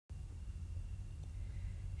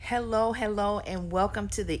Hello, and welcome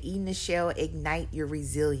to the Nichelle Ignite Your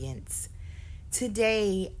Resilience.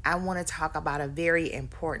 Today, I want to talk about a very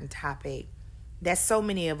important topic that so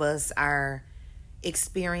many of us are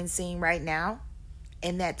experiencing right now,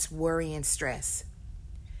 and that's worry and stress.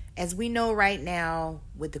 As we know right now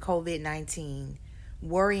with the COVID-19,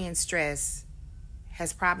 worry and stress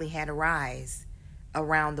has probably had a rise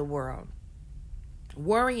around the world.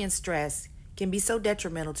 Worry and stress can be so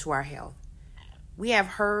detrimental to our health. We have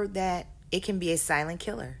heard that it can be a silent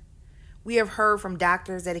killer. We have heard from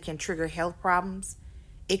doctors that it can trigger health problems.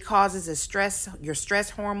 It causes your stress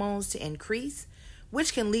hormones to increase,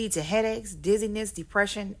 which can lead to headaches, dizziness,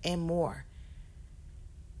 depression, and more.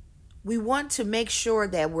 We want to make sure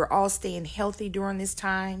that we're all staying healthy during this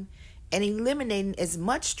time and eliminating as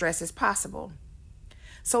much stress as possible.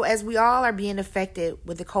 So as we all are being affected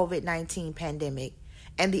with the COVID-19 pandemic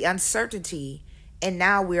and the uncertainty, and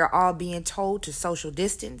now we are all being told to social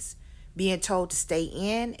distance, being told to stay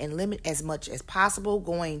in and limit as much as possible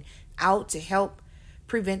going out to help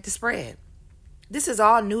prevent the spread. This is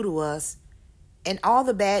all new to us, and all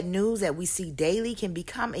the bad news that we see daily can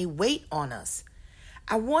become a weight on us.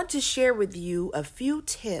 I want to share with you a few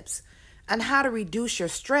tips on how to reduce your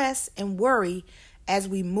stress and worry as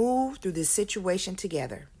we move through this situation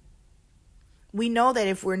together. We know that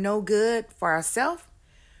if we're no good for ourselves,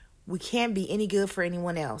 we can't be any good for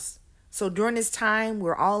anyone else. So during this time,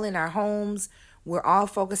 we're all in our homes. We're all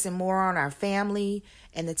focusing more on our family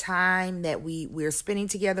and the time that we're spending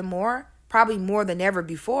together more, probably more than ever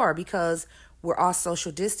before, because we're all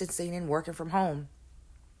social distancing and working from home.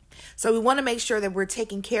 So we want to make sure that we're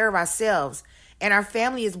taking care of ourselves, and our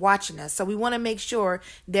family is watching us. So we want to make sure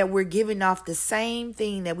that we're giving off the same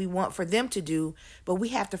thing that we want for them to do, but we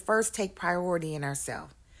have to first take priority in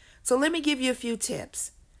ourselves. So let me give you a few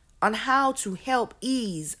tips on how to help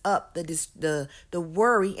ease up the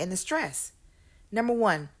worry and the stress. Number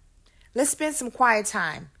one, let's spend some quiet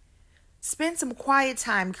time. Spend some quiet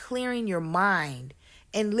time clearing your mind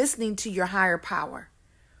and listening to your higher power.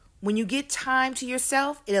 When you get time to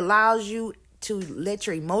yourself, it allows you to let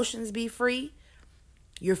your emotions be free.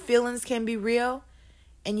 Your feelings can be real.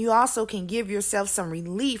 And you also can give yourself some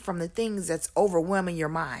relief from the things that's overwhelming your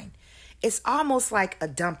mind. It's almost like a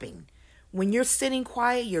dumping. When you're sitting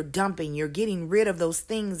quiet, you're dumping. You're getting rid of those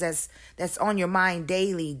things that's on your mind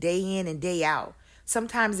daily, day in and day out.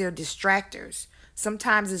 Sometimes they're distractors.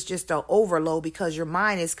 Sometimes it's just an overload because your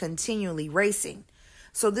mind is continually racing.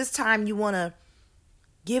 So this time you want to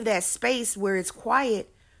give that space where it's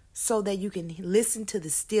quiet so that you can listen to the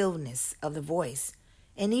stillness of the voice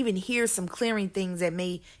and even hear some clearing things that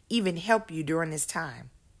may even help you during this time.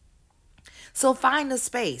 So find a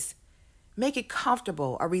space. Make it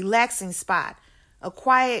comfortable, a relaxing spot, a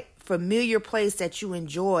quiet, familiar place that you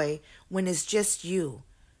enjoy when it's just you.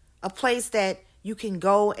 A place that you can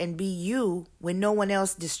go and be you when no one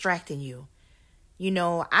else distracting you. You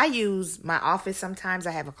know, I use my office sometimes.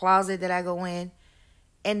 I have a closet that I go in.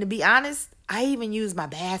 And to be honest, I even use my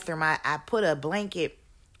bathroom. I put a blanket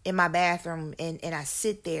in my bathroom and I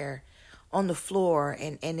sit there on the floor.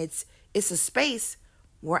 And it's a space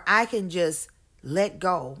where I can just let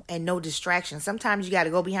go and no distraction. Sometimes you got to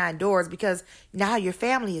go behind doors because now your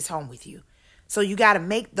family is home with you. So you got to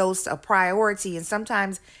make those a priority. And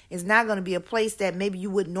sometimes it's not going to be a place that maybe you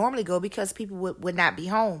would normally go because people would not be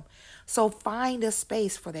home. So find a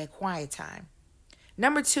space for that quiet time.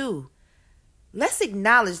 Number two, let's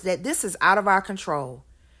acknowledge that this is out of our control.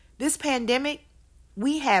 This pandemic,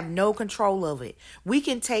 we have no control of it. We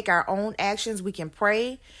can take our own actions. We can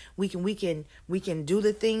pray. We can do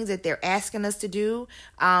the things that they're asking us to do.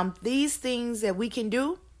 These things that we can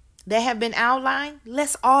do that have been outlined,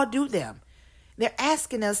 let's all do them. They're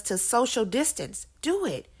asking us to social distance. Do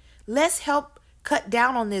it. Let's help cut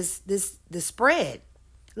down on the spread.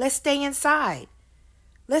 Let's stay inside.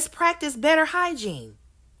 Let's practice better hygiene.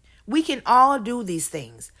 We can all do these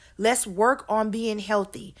things. Let's work on being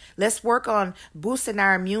healthy. Let's work on boosting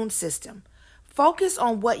our immune system. Focus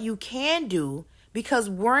on what you can do because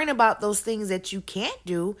worrying about those things that you can't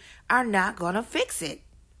do are not going to fix it.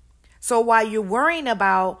 So while you're worrying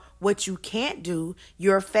about what you can't do,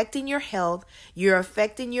 you're affecting your health, you're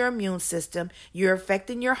affecting your immune system, you're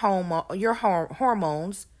affecting your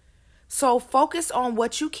hormones. So focus on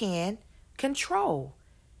what you can control.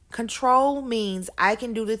 Control means I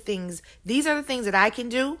can do the things. These are the things that I can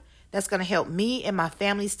do that's going to help me and my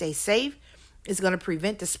family stay safe. It's going to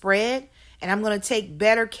prevent the spread. And I'm going to take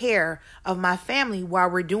better care of my family while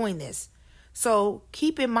we're doing this. So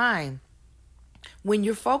keep in mind, when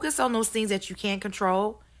you're focused on those things that you can't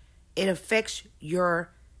control, it affects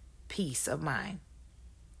your peace of mind.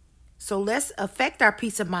 So let's affect our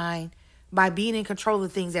peace of mind by being in control of the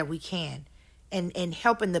things that we can, and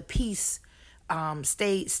helping the peace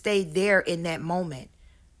stay there in that moment.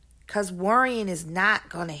 Because worrying is not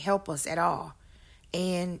going to help us at all.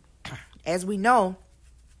 And as we know,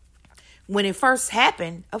 when it first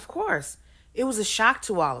happened, of course, it was a shock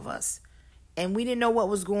to all of us. And we didn't know what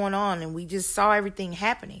was going on, and we just saw everything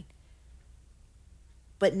happening.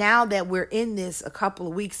 But now that we're in this a couple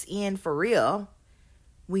of weeks in for real,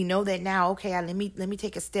 we know that now, okay, let me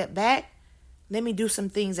take a step back. Let me do some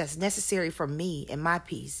things that's necessary for me and my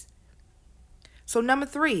peace. So number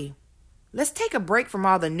 3, let's take a break from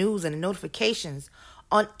all the news and the notifications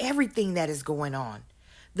on everything that is going on.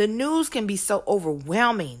 The news can be so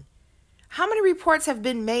overwhelming. How many reports have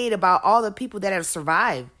been made about all the people that have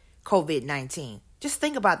survived COVID-19? Just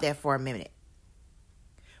think about that for a minute.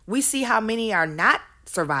 We see how many are not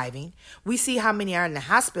surviving. We see how many are in the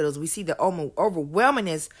hospitals. We see the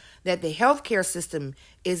overwhelmingness that the healthcare system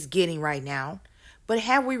is getting right now. But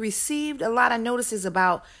have we received a lot of notices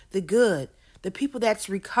about the good, the people that's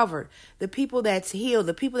recovered, the people that's healed,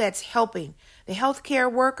 the people that's helping? The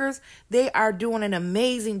healthcare workers, they are doing an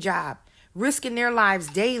amazing job, risking their lives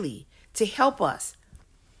daily to help us.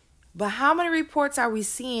 But how many reports are we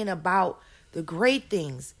seeing about the great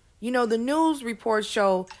things? You know, the news reports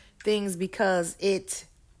show things because it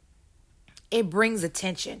brings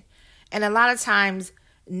attention. And a lot of times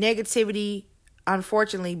negativity,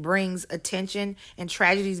 unfortunately, brings attention, and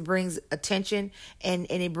tragedies brings attention, and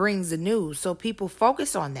it brings the news. So people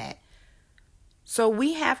focus on that. So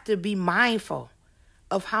we have to be mindful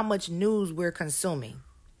of how much news we're consuming.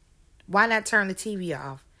 Why not turn the TV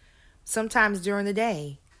off? Sometimes during the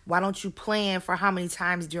day, why don't you plan for how many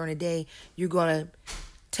times during the day you're going to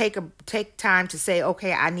take time to say,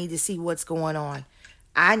 okay, I need to see what's going on.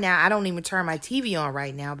 I don't even turn my TV on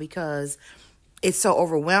right now because it's so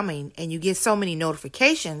overwhelming, and you get so many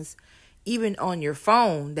notifications, even on your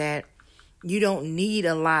phone, that you don't need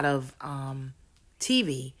a lot of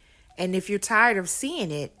TV. And if you're tired of seeing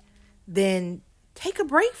it, then take a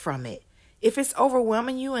break from it. If it's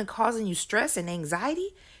overwhelming you and causing you stress and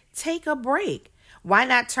anxiety, take a break. Why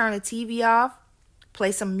not turn the TV off?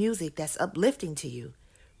 Play some music that's uplifting to you.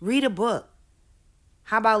 Read a book.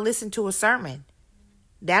 How about listen to a sermon?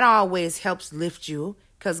 That always helps lift you,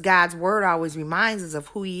 because God's word always reminds us of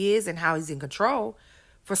who he is and how he's in control.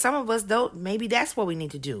 For some of us, though, maybe that's what we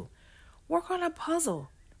need to do. Work on a puzzle.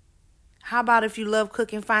 How about if you love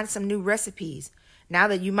cooking, find some new recipes? Now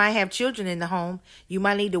that you might have children in the home, you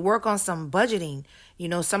might need to work on some budgeting. You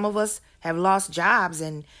know, some of us have lost jobs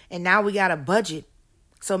and now we got a budget.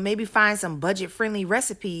 So maybe find some budget-friendly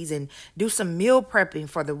recipes and do some meal prepping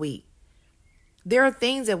for the week. There are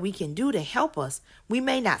things that we can do to help us. We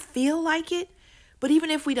may not feel like it, but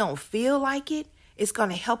even if we don't feel like it, it's going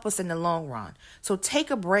to help us in the long run. So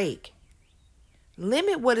take a break.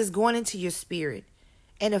 Limit what is going into your spirit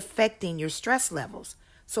and affecting your stress levels.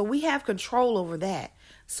 So we have control over that.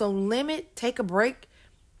 So take a break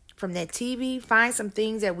from that TV. Find some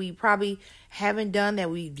things that we probably haven't done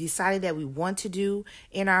that we decided that we want to do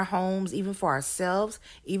in our homes, even for ourselves,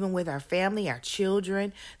 even with our family, our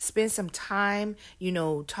children. Spend some time,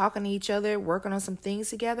 talking to each other, working on some things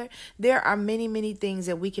together. There are many, many things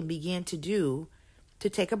that we can begin to do to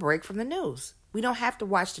take a break from the news. We don't have to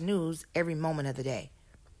watch the news every moment of the day.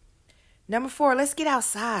 Number 4, let's get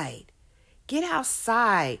outside. Get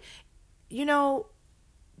outside.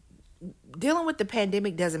 Dealing with the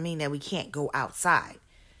pandemic doesn't mean that we can't go outside.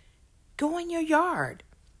 Go in your yard.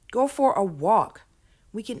 Go for a walk.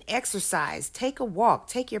 We can exercise. Take a walk.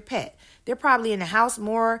 Take your pet. They're probably in the house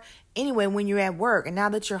more anyway when you're at work. And now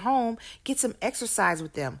that you're home, get some exercise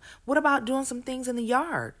with them. What about doing some things in the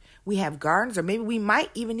yard? We have gardens, or maybe we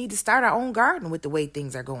might even need to start our own garden with the way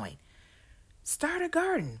things are going. Start a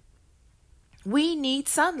garden. We need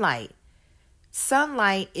sunlight.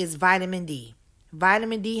 Sunlight is vitamin D.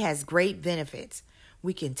 Vitamin D has great benefits.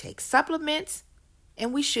 We can take supplements,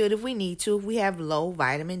 and we should if we need to, if we have low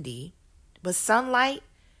vitamin D. But sunlight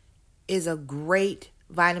is a great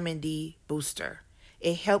vitamin D booster.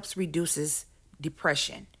 It helps reduces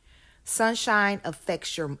depression. Sunshine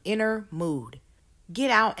affects your inner mood.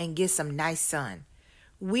 Get out and get some nice sun.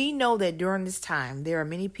 We know that during this time, there are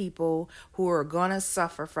many people who are going to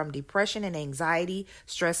suffer from depression and anxiety,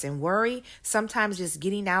 stress and worry. Sometimes just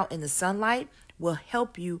getting out in the sunlight will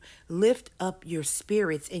help you lift up your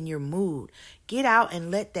spirits and your mood. Get out and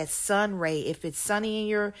let that sun ray. If it's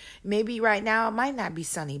sunny maybe right now it might not be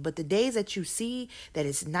sunny, but the days that you see that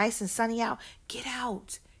it's nice and sunny out, get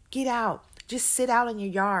out. Get out. Just sit out in your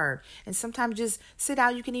yard. And sometimes just sit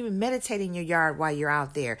out. You can even meditate in your yard while you're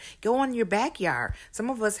out there. Go on your backyard. Some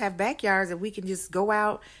of us have backyards that we can just go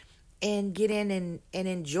out and get in and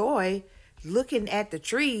enjoy looking at the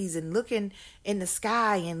trees and looking in the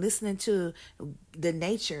sky and listening to the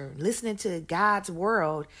nature, listening to God's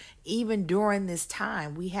world. Even during this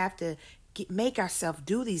time, we have to make ourselves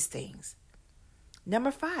do these things.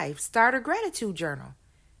 Number 5, start a gratitude journal.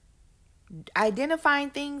 Identifying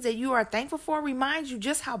things that you are thankful for reminds you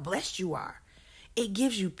just how blessed you are. It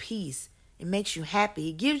gives you peace. It makes you happy.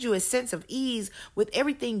 It gives you a sense of ease with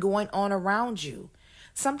everything going on around you.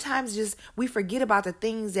 Sometimes just we forget about the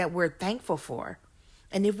things that we're thankful for.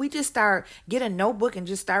 And if we just get a notebook and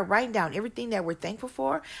just start writing down everything that we're thankful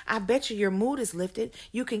for, I bet you your mood is lifted.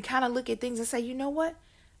 You can kind of look at things and say, you know what?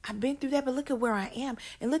 I've been through that, but look at where I am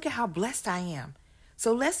and look at how blessed I am.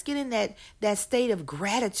 So let's get in that state of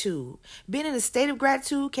gratitude. Being in a state of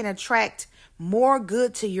gratitude can attract more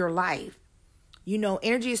good to your life. You know,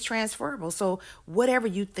 energy is transferable. So whatever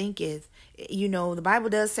you think is, you know, the Bible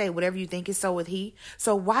does say whatever you think is, so with he.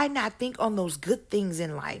 So why not think on those good things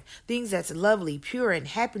in life? Things that's lovely, pure, and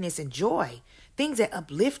happiness and joy. Things that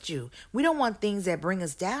uplift you. We don't want things that bring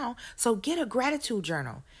us down. So get a gratitude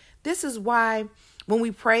journal. This is why when we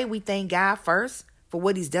pray, we thank God first for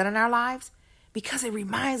what he's done in our lives, because it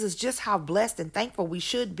reminds us just how blessed and thankful we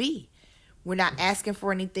should be. We're not asking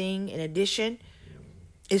for anything in addition.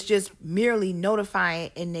 It's just merely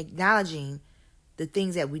notifying and acknowledging the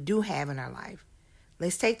things that we do have in our life.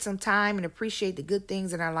 Let's take some time and appreciate the good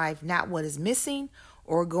things in our life, not what is missing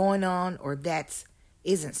or going on or that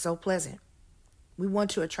isn't so pleasant. We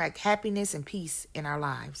want to attract happiness and peace in our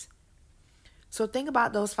lives. So think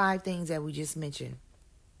about those 5 things that we just mentioned.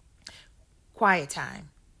 Quiet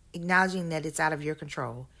time, acknowledging that it's out of your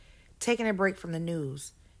control, taking a break from the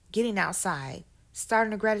news, getting outside,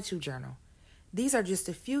 starting a gratitude journal. These are just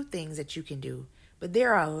a few things that you can do, but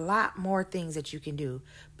there are a lot more things that you can do.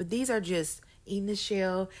 But these are just Ina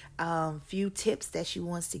Shell, few tips that she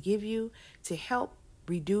wants to give you to help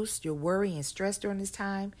reduce your worry and stress during this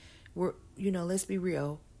time. Let's be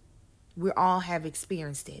real. We all have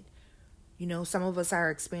experienced it. You know, some of us are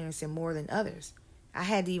experiencing more than others. I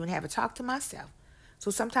had to even have a talk to myself. So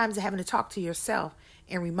sometimes having to talk to yourself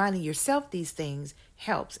and reminding yourself these things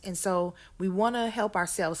helps. And so we want to help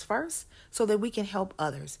ourselves first so that we can help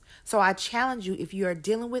others. So I challenge you, if you are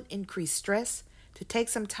dealing with increased stress, to take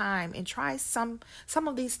some time and try some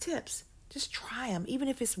of these tips. Just try them, even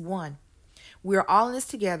if it's one. We're all in this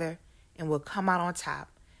together and we'll come out on top.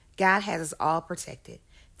 God has us all protected.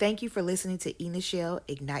 Thank you for listening to Ina Shell,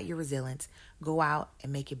 Ignite Your Resilience. Go out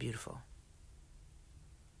and make it beautiful.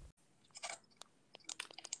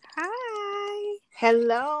 Hi.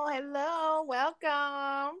 Hello.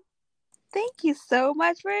 Welcome. Thank you so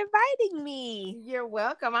much for inviting me. You're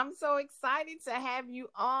welcome. I'm so excited to have you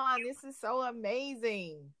on. This is so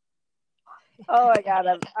amazing. Oh my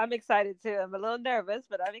God, I'm excited too. I'm a little nervous,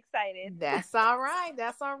 but I'm excited. That's all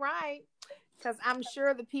right. Because I'm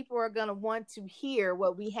sure the people are going to want to hear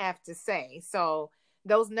what we have to say. So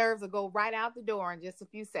those nerves will go right out the door in just a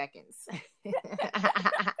few seconds.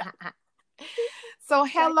 So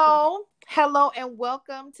hello, and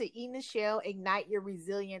welcome to Ina Shell, Ignite Your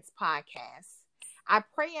Resilience podcast. I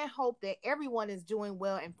pray and hope that everyone is doing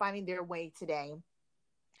well and finding their way today.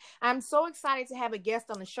 I'm so excited to have a guest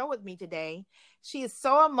on the show with me today. She is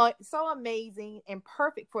so amazing and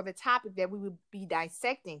perfect for the topic that we will be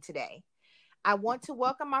dissecting today. I want to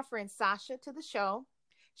welcome my friend Sasha to the show.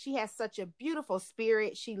 She has such a beautiful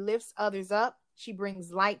spirit. She lifts others up. She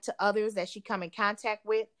brings light to others that she come in contact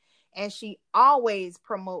with. And she always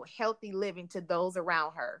promotes healthy living to those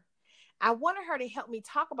around her. I wanted her to help me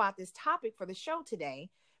talk about this topic for the show today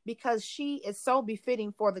because she is so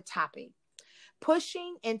befitting for the topic.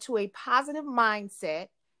 Pushing into a positive mindset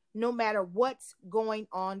no matter what's going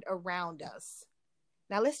on around us.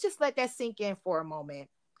 Now, let's just let that sink in for a moment.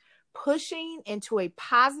 Pushing into a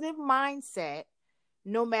positive mindset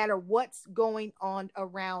no matter what's going on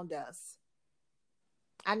around us.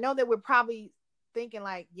 I know that we're probably thinking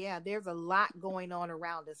like, yeah, there's a lot going on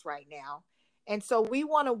around us right now. And so we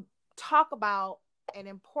want to talk about an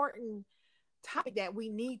important topic that we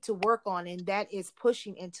need to work on, and that is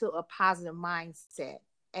pushing into a positive mindset.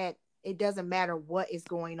 And it doesn't matter what is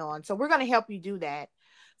going on. So we're going to help you do that.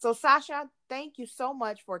 So Sasha, thank you so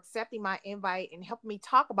much for accepting my invite and helping me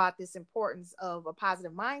talk about this importance of a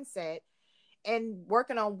positive mindset and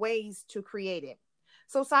working on ways to create it.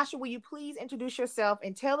 So Sasha, will you please introduce yourself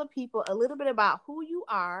and tell the people a little bit about who you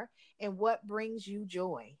are and what brings you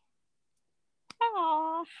joy?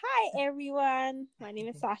 Oh, hi everyone. My name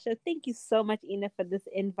is Sasha. Thank you so much, Ina, for this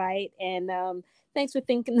invite, and thanks for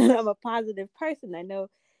thinking that I'm a positive person. I know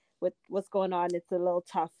with what's going on, it's a little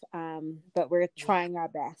tough, but we're Yeah. trying our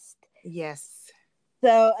best. Yes.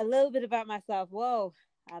 So, a little bit about myself. Whoa,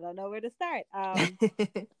 I don't know where to start. A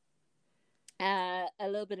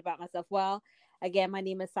little bit about myself. Well, again, my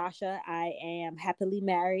name is Sasha. I am happily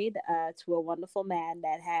married to a wonderful man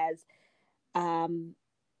that has um,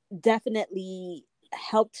 definitely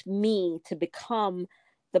helped me to become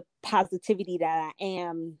the positivity that I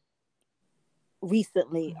am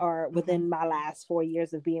recently or Mm-hmm. within my last 4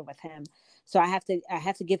 years of being with him. So I have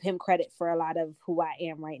to give him credit for a lot of who I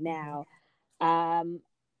am right Mm-hmm. now. Um,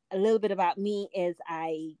 a little bit about me is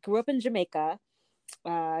I grew up in Jamaica,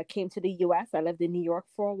 came to the US. I lived in New York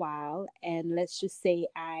for a while, and let's just say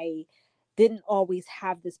I didn't always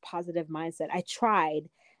have this positive mindset. I tried.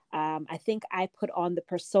 I think I put on the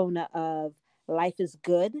persona of life is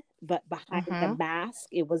good, but behind the Mm-hmm. mask,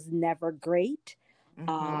 it was never great.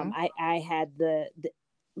 Mm-hmm. I had the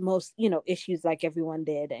most, issues like everyone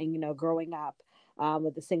did, and growing up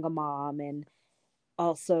with a single mom, and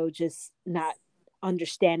also just not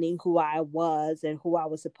understanding who I was and who I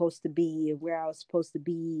was supposed to be and where I was supposed to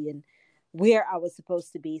be and where I was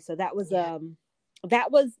supposed to be. So Yeah.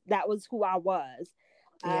 that was who I was.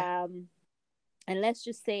 Yeah. Um and let's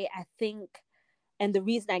just say I think, and the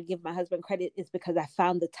reason I give my husband credit is because I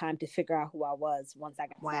found the time to figure out who I was once I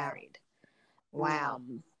got Wow. married. Wow.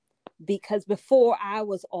 Um because before I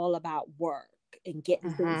was all about work and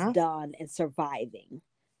getting things Mm-hmm. done and surviving.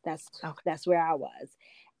 That's Okay. that's where I was,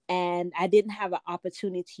 and I didn't have an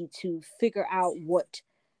opportunity to figure out what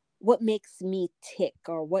makes me tick,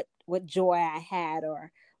 or what joy I had,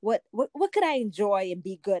 or what could I enjoy and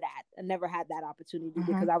be good at. I never had that opportunity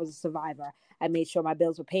Mm-hmm. because I was a survivor. I made sure my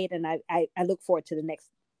bills were paid, and I look forward to the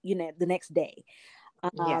next day.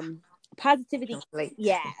 Yeah. um Positivity, Complete.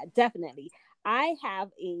 yeah, definitely. I have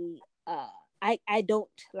a I don't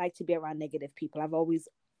like to be around negative people. I've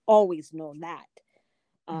always known that.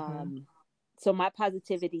 Mm-hmm. um so my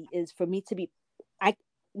positivity is for me to be, I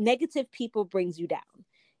negative people brings you down.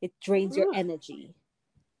 It drains your Ooh. energy.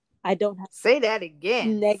 I don't have Say that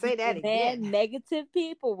again. Say that negative, again. man. Negative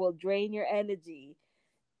people will drain your energy.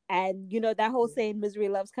 And that whole saying, misery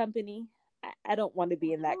loves company. I don't want to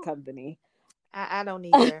be in that Ooh. company. I don't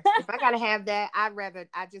either. If I gotta have that,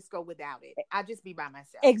 I just go without it. I just be by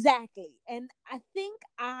myself. Exactly. And I think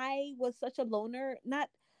I was such a loner, not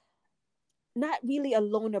really a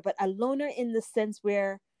loner, but a loner in the sense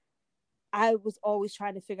where I was always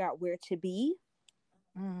trying to figure out where to be.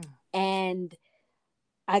 Mm. And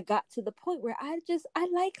I got to the point where I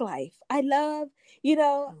like life. I love, you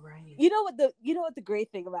know, Right. you know what the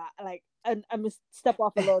great thing about, like, and I'm gonna step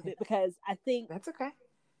off a little bit because I think That's okay.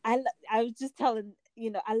 I was just telling,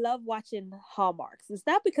 I love watching Hallmarks. It's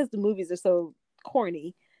not because the movies are so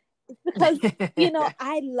corny. It's because,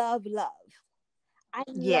 I love love. I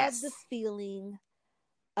love the Yes. feeling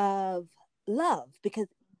of love, because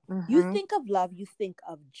you Mm-hmm. think of love, you think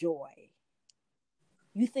of joy,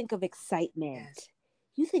 you think of Yes. excitement,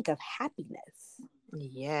 you think of happiness.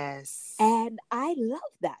 Yes. And I love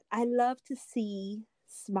that. I love to see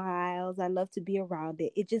smiles. I love to be around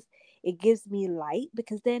it. It gives me light,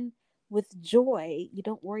 because then with joy, you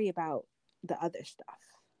don't worry about the other stuff.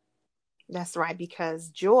 That's right, because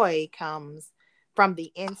joy comes from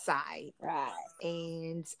the inside. Right.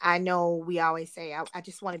 And I know we always say, I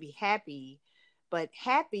just want to be happy. But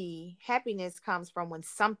happiness comes from when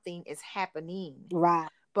something is happening. Right.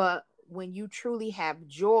 But when you truly have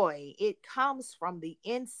joy, it comes from the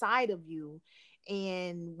inside of you.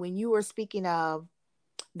 And when you were speaking of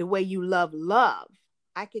the way you love,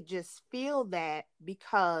 I could just feel that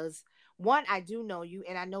because one, I do know you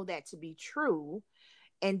and I know that to be true.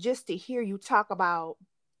 And just to hear you talk about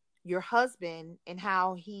your husband and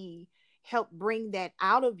how he helped bring that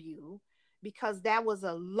out of you, because that was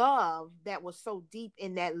a love that was so deep,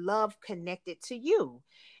 and that love connected to you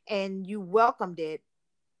and you welcomed it.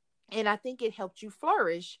 And I think it helped you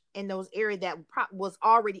flourish in those areas that was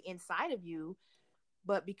already inside of you,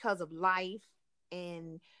 but because of life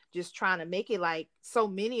and just trying to make it, like so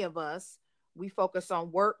many of us, we focus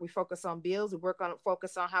on work, we focus on bills, we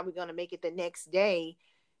focus on how we're going to make it the next day,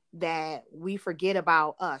 that we forget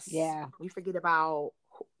about us. Yeah. We forget about,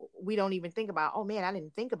 we don't even think about, oh man, I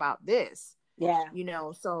didn't think about this, Yeah.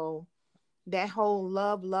 so that whole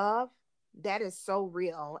love, that is so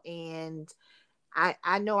real. And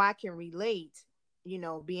I know I can relate,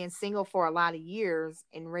 being single for a lot of years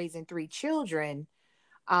and raising three children.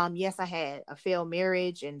 Yes, I had a failed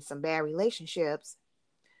marriage and some bad relationships,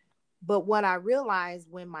 But what I realized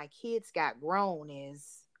when my kids got grown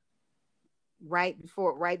is right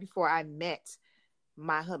before I met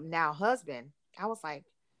my now husband, I was like,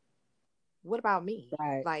 what about me?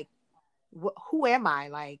 Right. Like, who am I?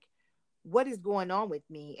 Like, what is going on with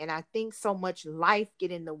me? And I think so much life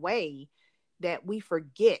get in the way that we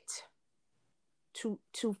forget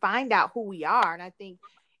to find out who we are. And I think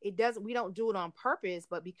it doesn't, we don't do it on purpose,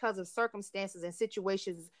 but because of circumstances and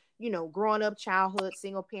situations, growing up, childhood,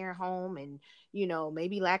 single parent home, and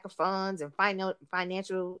maybe lack of funds and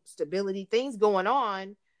financial stability, things going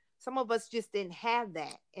on, some of us just didn't have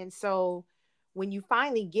that. And so when you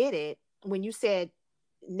finally get it, when you said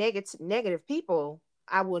negative people,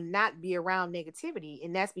 I will not be around negativity.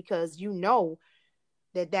 And that's because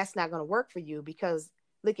that that's not going to work for you, because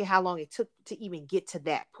look at how long it took to even get to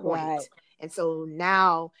that point. Right. And so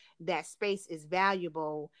now that space is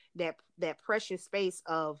valuable, that precious space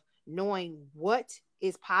of knowing what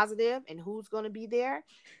is positive and who's going to be there,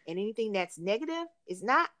 and anything that's negative is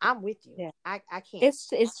not. I'm with you. Yeah. I can't. It's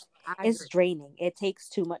it's I it's agree. draining. It takes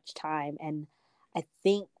too much time, and I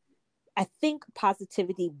think I think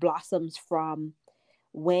positivity blossoms from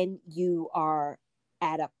when you are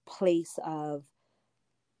at a place of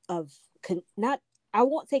not, I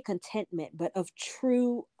won't say contentment, but of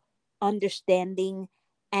true understanding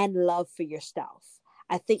and love for yourself.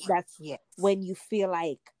 I think that's Yes. when you feel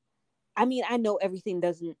like, I mean, I know everything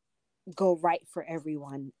doesn't go right for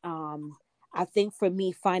everyone. I think for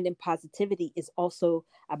me, finding positivity is also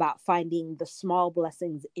about finding the small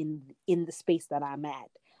blessings in the space that I'm at.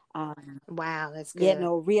 Wow, that's You good.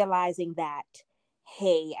 know, realizing that,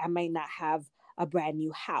 hey, I may not have a brand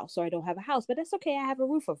new house, or I don't have a house, but that's okay. I have a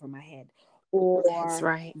roof over my head. That's Or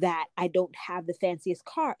right. that I don't have the fanciest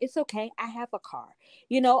car. It's okay. I have a car.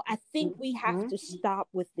 You know, I think we have Mhm. to stop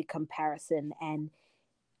with the comparison. And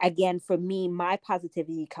again, for me, my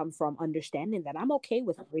positivity comes from understanding that I'm okay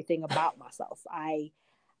with everything about myself. I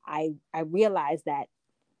realize that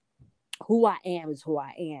who I am is who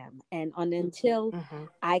I am. And until Mhm.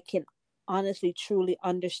 I can honestly, truly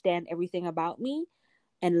understand everything about me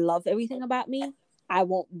and love everything about me, I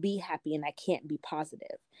won't be happy and I can't be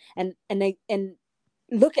positive. And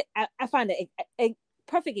look at, I find a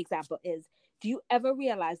perfect example is, do you ever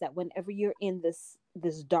realize that whenever you're in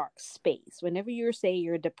this dark space, whenever you're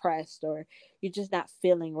depressed or you're just not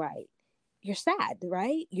feeling right, you're sad,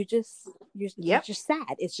 right? You're Yep. just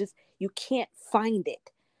sad. It's just you can't find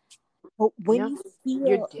it. But when Yep. you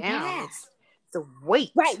You're feel, down. yeah, It's a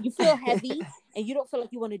weight. right, you feel heavy and you don't feel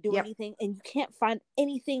like you want to do Yep. anything and you can't find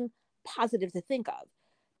anything positive to think of.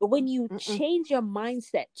 But when you Mm-mm. change your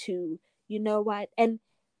mindset to, you know what, and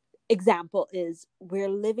example is, we're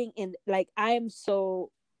living in, like, I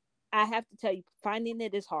have to tell you, finding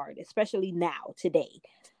it is hard, especially now, today,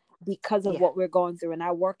 because of Yeah. what we're going through. And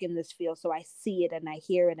I work in this field, so I see it and I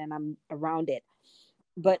hear it and I'm around it.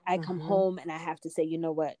 But I come Mm-hmm. home and I have to say, you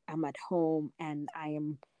know what, I'm at home and I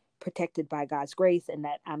am protected by God's grace and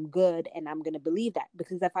that I'm good, and I'm going to believe that.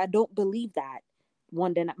 Because if I don't believe that,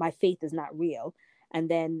 one, then my faith is not real. And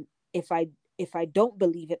then if I don't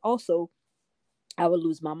believe it also, I will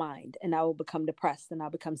lose my mind and I will become depressed and I'll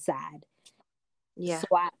become sad. Yeah. So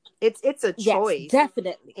I, It's a yes, choice,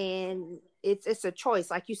 definitely. and it's a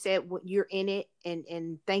choice. Like you said, you're in it,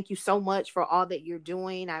 and thank you so much for all that you're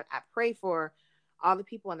doing. I pray for all the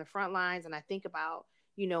people on the front lines, and I think about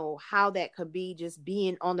how that could be, just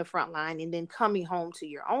being on the front line and then coming home to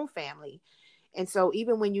your own family. And so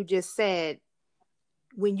even when you just said,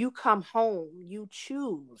 when you come home, you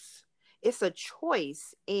choose. It's a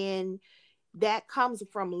choice. And that comes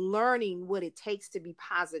from learning what it takes to be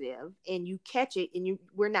positive, and you catch it. And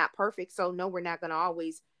we're not perfect. So no, we're not going to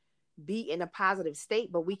always be in a positive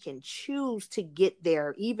state, but we can choose to get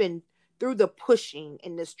there, even through the pushing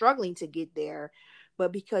and the struggling to get there.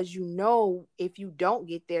 But because if you don't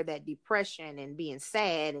get there, that depression and being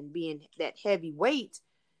sad and being that heavy weight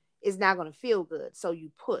is not going to feel good. So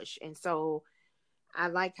you push. And so I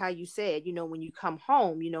like how you said, when you come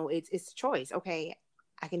home, it's a choice. Okay,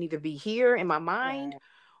 I can either be here in my mind, Right,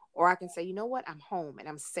 or I can say, you know what, I'm home and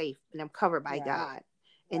I'm safe and I'm covered by right, God.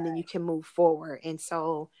 And then you can move forward. And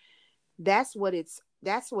so that's what it's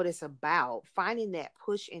about, finding that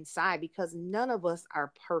push inside, because none of us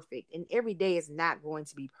are perfect and every day is not going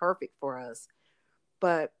to be perfect for us,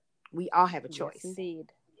 but we all have a yes choice.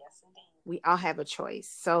 indeed. We all have a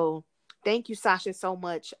choice. So thank you, Sasha, so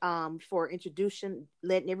much for introducing,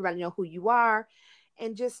 letting everybody know who you are,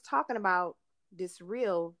 and just talking about this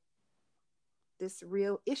real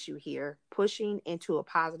issue here, pushing into a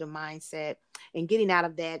positive mindset and getting out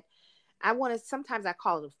of that. Sometimes I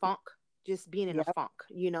call it a funk. just being in a Yep. funk.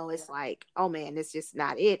 It's like, oh man, it's just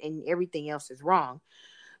not it, and everything else is wrong.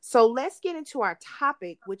 So let's get into our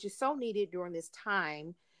topic, which is so needed during this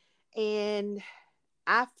time. And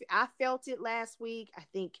I felt it last week. I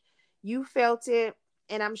think you felt it.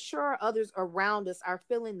 And I'm sure others around us are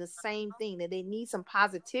feeling the same thing, that they need some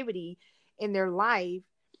positivity in their life.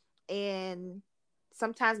 And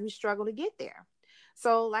sometimes we struggle to get there.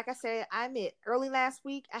 So, like I said, I admit early last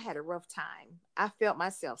week, I had a rough time. I felt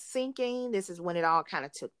myself sinking. This is when it all kind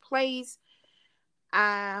of took place.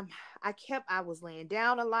 Um, I was laying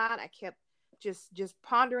down a lot. I kept just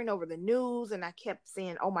pondering over the news, and I kept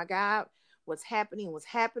saying, "Oh my God, what's happening? What's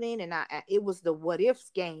happening?" And it was the what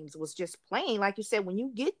ifs games was just playing. Like you said, when you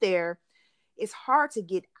get there, it's hard to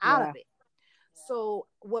get out Yeah. of it. So,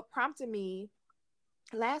 what prompted me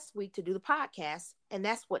last week to do the podcast, and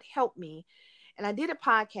that's what helped me. And I did a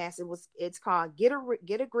podcast. It's called Get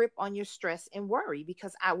a Grip on Your Stress and Worry,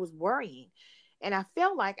 because I was worrying, and I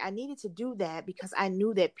felt like I needed to do that because I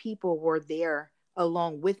knew that people were there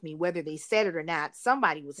along with me, whether they said it or not.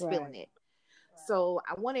 Somebody was feeling Right. it. So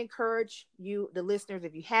I want to encourage you, the listeners,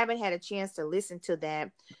 if you haven't had a chance to listen to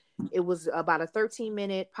that, it was about a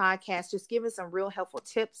 13-minute podcast, just giving some real helpful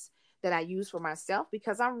tips that I use for myself,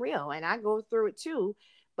 because I'm real and I go through it too,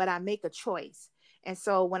 but I make a choice. And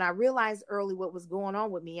so when I realized early what was going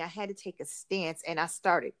on with me, I had to take a stance, and I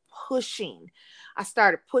started pushing. I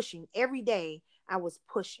started pushing every day. I was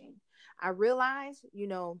pushing. I realized,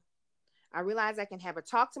 I can have a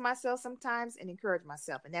talk to myself sometimes and encourage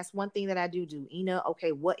myself. And that's one thing that I do. Ina,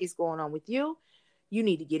 okay, what is going on with you? You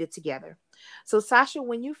need to get it together. So, Sasha,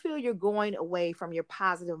 when you feel you're going away from your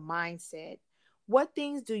positive mindset, what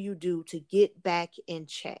things do you do to get back in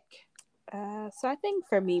check? So I think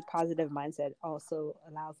for me, positive mindset also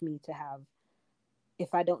allows me to have,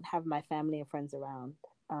 if I don't have my family and friends around,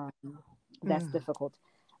 um, that's Mm, difficult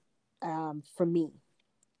for me.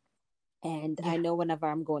 And I yeah. know whenever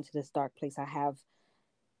I'm going to this dark place, I have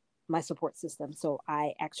my support system. So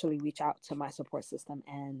I actually reach out to my support system,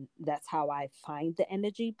 and that's how I find the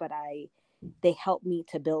energy. But they help me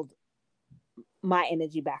to build my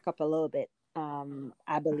energy back up a little bit.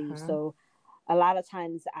 I believe Mm-hmm. so. A lot of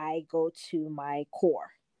times I go to my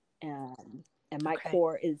core, and my Okay.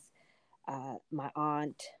 core is my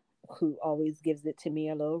aunt, who always gives it to me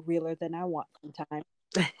a little realer than I want sometimes,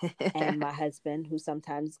 and my husband, who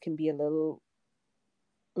sometimes can be a little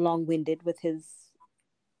long winded with his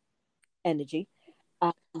energy.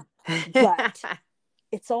 Um, but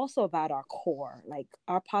it's also about our core. Like,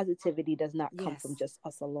 our positivity does not come from Yes. just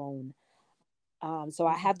us alone. So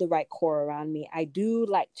I Mm-hmm. have the right core around me. I do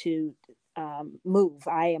like to move.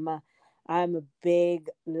 I'm a big,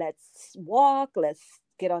 let's walk, let's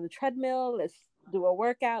get on the treadmill, let's do a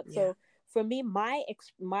workout. Yeah. So for me, my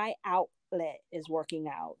outlet is working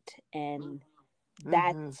out, and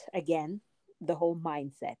that, Mm-hmm. again, the whole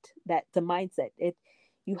mindset. That the mindset, it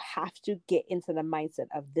you have to get into the mindset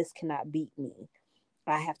of, this cannot beat me.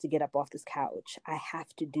 I have to get up off this couch. I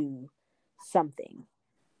have to do something.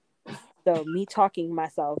 So me talking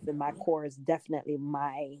myself in my core is definitely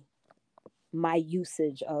my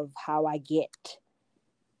usage of how I get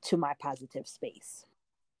to my positive space.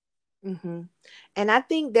 Mm-hmm. And I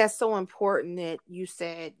think that's so important that you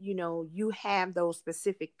said, you have those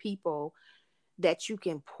specific people that you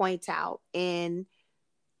can point out. And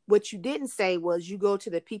what you didn't say was you go to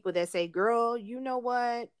the people that say, girl, you know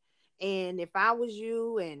what? And if I was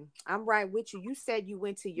you, and I'm right with you, you said you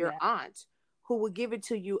went to your Yeah. aunt, who would give it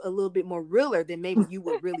to you a little bit more realer than maybe you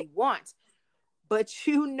would really want. But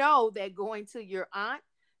you know that going to your aunt,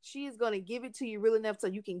 she is going to give it to you real enough so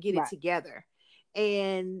you can get it Right. together.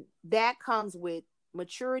 And that comes with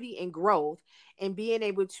maturity and growth, and being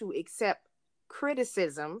able to accept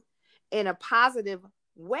criticism in a positive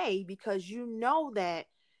way, because you know that,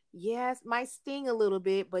 yes, it might sting a little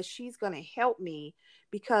bit, but she's going to help me.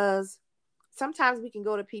 Because sometimes we can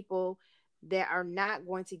go to people that are not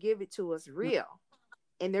going to give it to us real,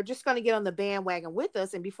 and they're just going to get on the bandwagon with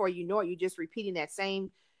us, and before you know it, you're just repeating that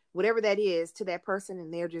same whatever that is to that person,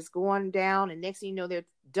 and they're just going down, and next thing you know, they're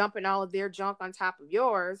dumping all of their junk on top of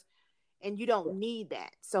yours, and you don't need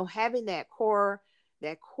that. So having that core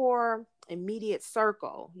immediate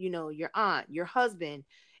circle, your aunt, your husband,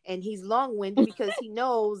 and he's long-winded because he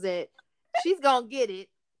knows that she's gonna get it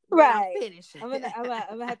when I'm Right. finished. I'm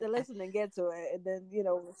gonna have to listen and get to it, and then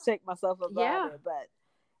shake myself about Yeah. it. But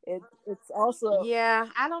it's also Yeah,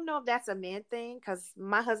 I don't know if that's a man thing, because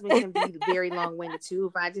my husband can be very long winded too.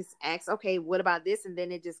 If I just ask, okay, what about this, and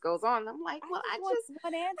then it just goes on, I'm like, I well, just I want just,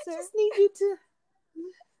 one I answer. just need you to,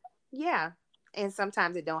 yeah. And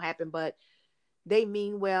sometimes it don't happen, but they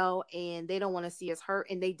mean well and they don't want to see us hurt,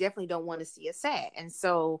 and they definitely don't want to see us sad. And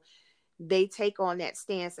so they take on that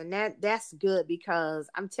stance, and that's good, because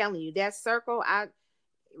I'm telling you, that circle, I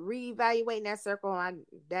reevaluating that circle,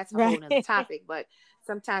 that's a whole Right. nother topic, but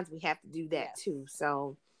sometimes we have to do that Yes. too.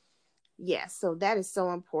 So yes, so that is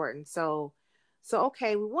so important. So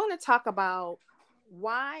okay, we want to talk about,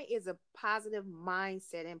 why is a positive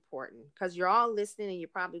mindset important? Because you're all listening and you're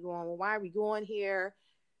probably going, well, why are we going here?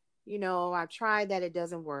 I tried that, it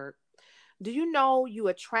doesn't work. Do you know you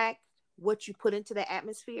attract what you put into the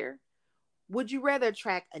atmosphere? Would you rather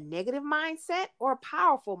attract a negative mindset or a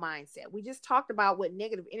powerful mindset? We just talked about what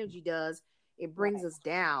negative energy does. It brings Right. us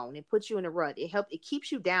down. It puts you in a rut. It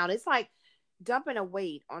keeps you down. It's like dumping a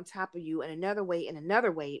weight on top of you, and another weight and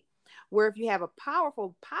another weight. Where if you have a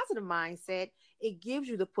powerful, positive mindset, it gives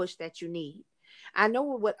you the push that you need. I know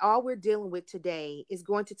what all we're dealing with today is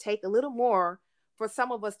going to take a little more for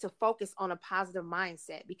some of us to focus on a positive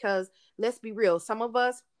mindset, because let's be real, some of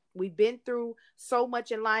us, we've been through so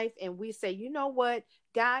much in life, and we say, you know what,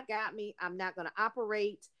 God got me. I'm not going to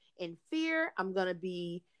operate in fear. I'm going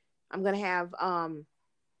to have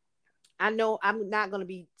I know I'm not going to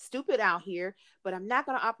be stupid out here, but I'm not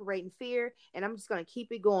going to operate in fear, and I'm just going to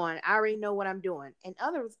keep it going. I already know what I'm doing. And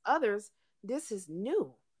others, this is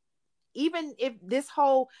new. Even if this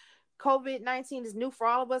whole COVID-19 is new for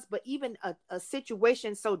all of us, but even a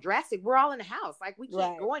situation so drastic, we're all in the house. Like, we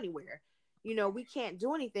can't Right. go anywhere. We can't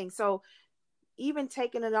do anything. So even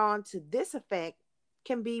taking it on to this effect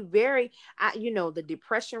can be very, the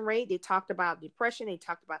depression rate. They talked about depression. They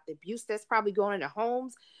talked about the abuse that's probably going into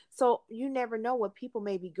homes. So you never know what people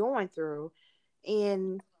may be going through.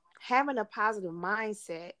 And having a positive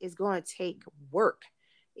mindset is going to take work.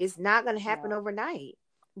 It's not going to happen Yeah. overnight,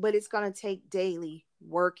 but it's going to take daily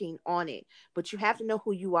working on it. But you have to know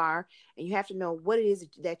who you are, and you have to know what it is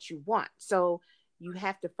that you want. So you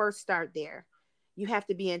have to first start there. You have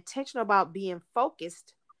to be intentional about being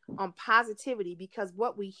focused on positivity, because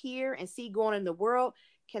what we hear and see going in the world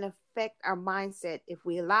can affect our mindset if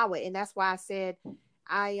we allow it. And that's why I said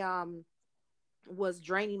I was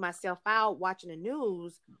draining myself out watching the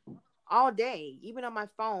news all day, even on my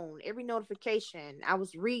phone, every notification. I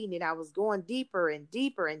was reading it, I was going deeper and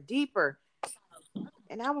deeper and deeper.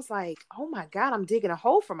 And I was like, oh my God, I'm digging a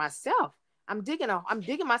hole for myself. I'm digging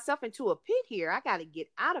myself into a pit here. I got to get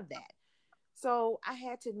out of that. So I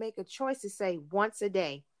had to make a choice to say, once a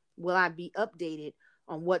day will I be updated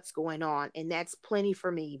on what's going on. And that's plenty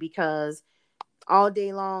for me, because all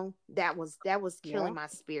day long, that was Yeah. killing my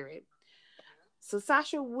spirit. So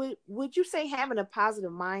Sasha, would you say having a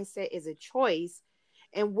positive mindset is a choice?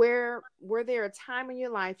 And where were there a time in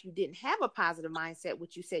your life you didn't have a positive mindset,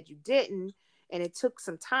 which you said you didn't, and it took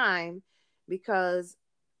some time? Because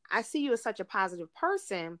I see you as such a positive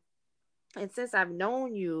person, and since I've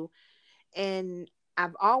known you, and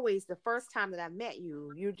I've always, the first time that I met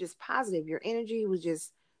you, you're just positive. Your energy was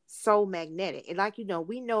just so magnetic. And like,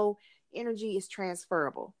 we know energy is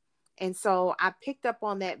transferable. And so I picked up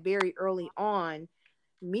on that very early on,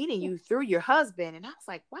 meeting you through your husband. And I was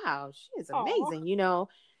like, wow, she is Oh. amazing.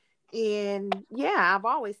 And yeah, I've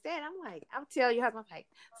always said, I'm like, I'll tell your husband, I'm like,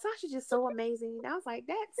 Sasha's just so amazing. And I was like,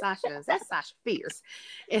 that's Sasha Fierce.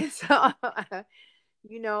 And so,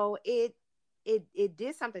 it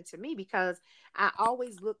did something to me, because I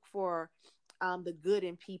always look for the good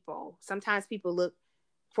in people. Sometimes people look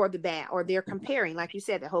for the bad, or they're comparing, like you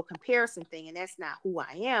said, the whole comparison thing, and that's not who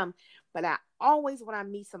I am. But I always, when I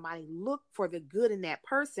meet somebody, look for the good in that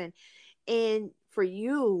person. And for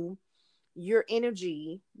you, your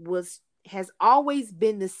energy has always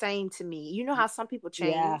been the same to me. You know how some people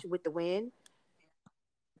Yeah. change with the wind?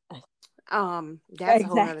 That's a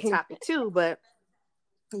whole nother Exactly. topic too, but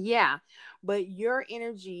yeah, but your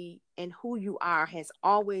energy and who you are has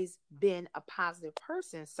always been a positive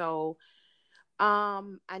person. So,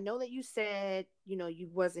 I know that you said, you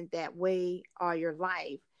wasn't that way all your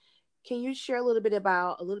life. Can you share a little bit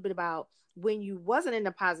about when you wasn't in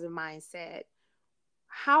a positive mindset?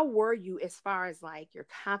 How were you as far as like your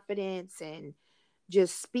confidence and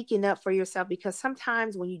just speaking up for yourself? Because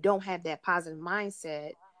sometimes when you don't have that positive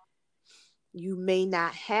mindset, you may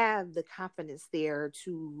not have the confidence there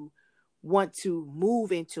to want to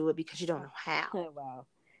move into it, because you don't know how. Well,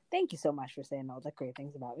 thank you so much for saying all the great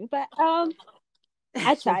things about me. But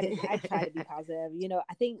I try to be positive.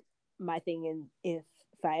 I think my thing in if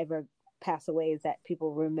I ever pass away is that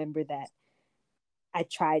people remember that I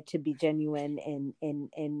tried to be genuine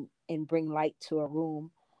and bring light to a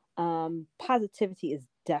room. Positivity is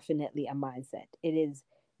definitely a mindset. It is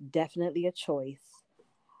definitely a choice.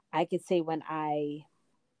 I could say when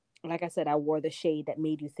like I said, I wore the shade that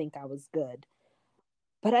made you think I was good.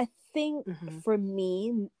 But I think Mm-hmm. for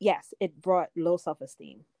me, yes, it brought low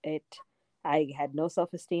self-esteem. I had no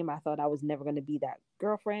self-esteem. I thought I was never going to be that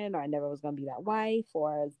girlfriend, or I never was going to be that wife,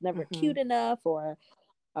 or I was never Mm-hmm. cute enough, or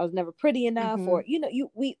I was never pretty enough, Mm-hmm. or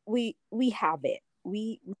we have it.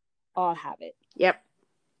 We all have it. Yep.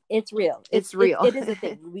 It's real. It's real. It is a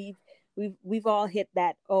thing. We've all hit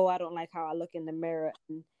that. Oh, I don't like how I look in the mirror.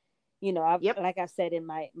 And I've, Yep. like I said in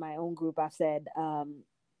my own group, I said,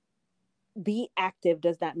 be active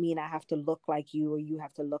does not mean I have to look like you or you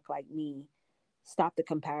have to look like me. Stop the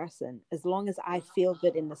comparison. As long as I feel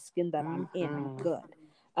good in the skin that I'm in, I'm Mm-hmm. good.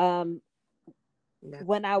 Um, Yeah.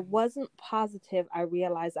 when I wasn't positive, I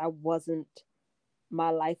realized my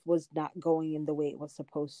life was not going in the way it was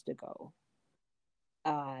supposed to go.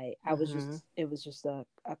 I was Mm-hmm. just, it was just a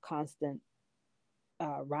constant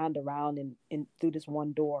round around and through this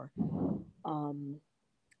one door. Um,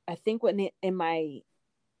 I think I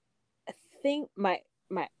think my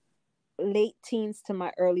late teens to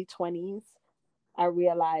my early 20s, I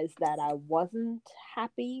realized that I wasn't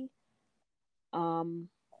happy. Um,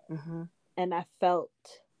 Mm-hmm. and I felt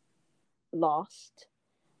lost.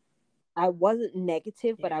 I wasn't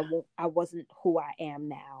negative, but Yeah. I wasn't who I am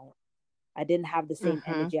now. I didn't have the same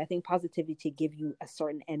Mm-hmm. energy. I think positivity give you a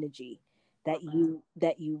certain energy that It you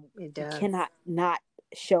does. cannot not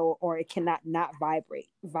show, or it cannot not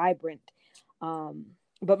vibrant. Um,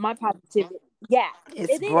 but my positivity, yeah,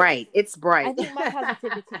 It's it is. bright. It's I bright. think my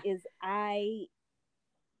positivity is I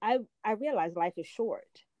realize life is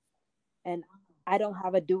short, and I don't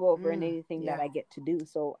have a do over in anything that Yeah. I get to do,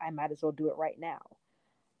 so I might as well do it right now.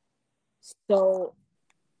 So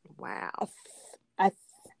Wow. I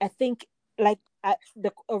I think, like,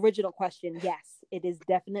 the original question, yes, it is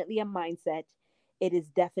definitely a mindset. It is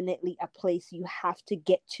definitely a place you have to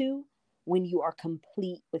get to when you are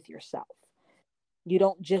complete with yourself. You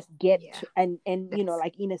don't just get Yeah. to, and That's.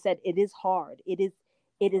 like Ina said, it is hard. It is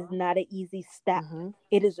not an easy step. Mm-hmm.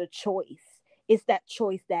 It is a choice. It's that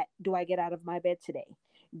choice that, do I get out of my bed today?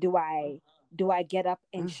 Do I get up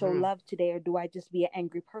and show Mm-hmm. love today, or do I just be an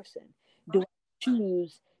angry person? Do I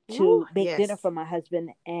choose Woo. to make dinner Yes. for my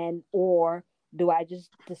husband, and or do I just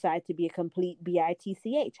decide to be a complete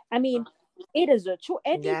bitch? I mean, it is a choice.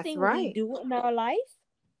 That's Anything we right. do in our life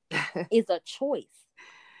is a choice.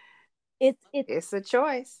 It's It's a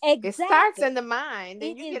choice. It starts in exactly. the mind,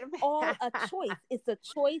 and It you is get all a a. choice. It's a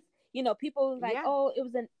choice. People was like, Yeah. "Oh, it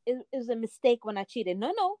was a mistake when I cheated."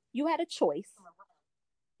 No, no, you had a choice.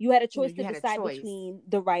 You had a choice to You had a decide choice. between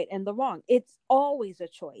the right and the wrong. It's always a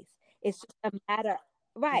choice. It's just a matter,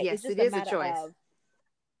 right? It's Yes, just it a is a matter choice. of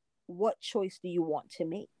what choice do you want to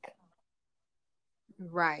make.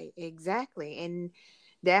 Right. Exactly. And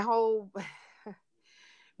that whole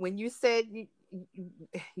when you said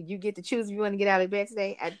you get to choose if you want to get out of bed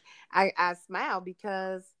today, I smile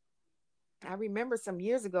because I remember some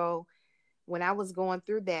years ago when I was going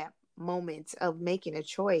through that moment of making a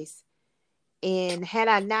choice. And had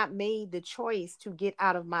I not made the choice to get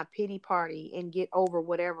out of my pity party and get over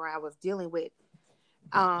whatever I was dealing with,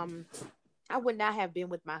 um, I would not have been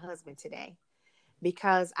with my husband today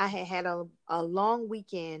because I had had a long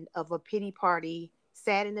weekend of a pity party,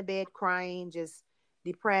 sat in the bed crying, just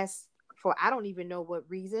depressed for I don't even know what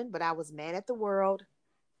reason, but I was mad at the world,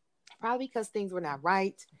 probably because things were not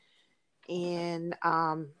right. And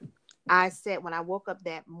I said, when I woke up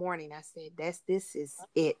that morning, I said, this is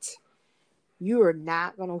it. You are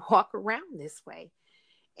not going to walk around this way.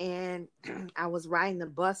 And I was riding the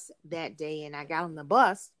bus that day, and I got on the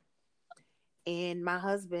bus, and my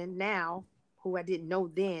husband now, who I didn't know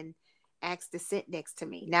then, asked to sit next to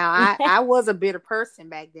me. Now I was a bitter person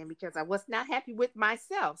back then because I was not happy with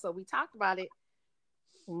myself. So we talked about it.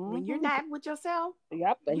 When you're Hmm. not happy with yourself,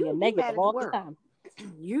 Yep, and you're you mad negative at the all the world. time.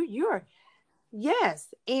 You're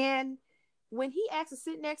yes. And when he asked to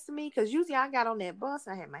sit next to me, because usually I got on that bus,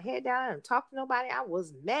 I had my head down and talked to nobody, I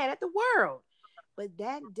was mad at the world. But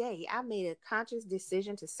that day I made a conscious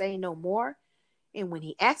decision to say no more. And when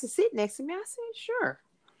he asked to sit next to me, I said, sure.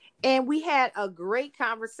 And we had a great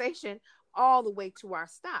conversation all the way to our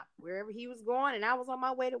stop, wherever he was going, and I was on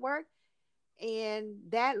my way to work. And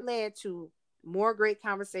that led to more great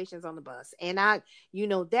conversations on the bus. And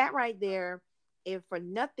that right there, if for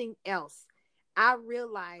nothing else, I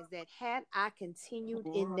realized that had I continued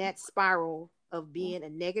in that spiral of being a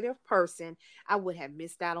negative person, I would have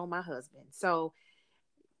missed out on my husband. So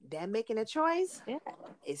that making a choice Yeah,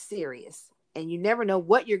 is serious. And you never know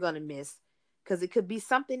what you're going to miss because it could be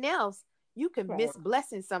something else. You could right. miss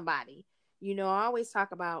blessing somebody. I always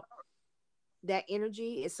talk about that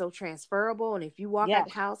energy is so transferable. And if you walk out Yeah,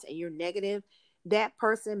 the house and you're negative, that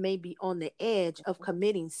person may be on the edge of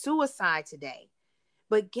committing suicide today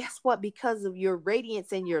But guess what? Because of your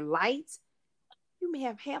radiance and your light, you may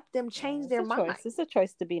have helped them Yeah, change it's their a choice. mind. It's a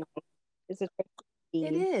choice to be nice. It's a choice to be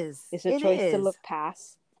It mean. is. It's a It choice to is. look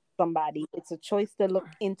past somebody. It's a choice to look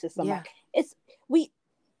into somebody. Yeah. It's we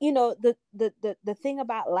you know, the thing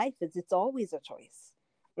about life is it's always a choice.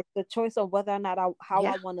 It's the choice of whether or not how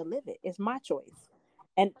Yeah. I want to live it. It's my choice.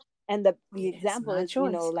 And the It is example my is,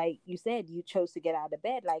 choice. like you said, you chose to get out of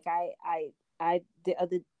bed. Like I the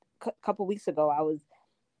other couple weeks ago, I was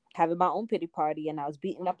having my own pity party and I was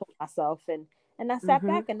beating up on myself, and I sat Mm-hmm.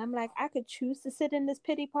 back and I'm like, I could choose to sit in this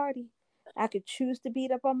pity party. I could choose to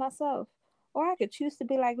beat up on myself. Or I could choose to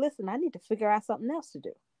be like, listen, I need to figure out something else to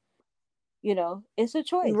do. It's a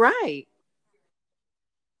choice. Right.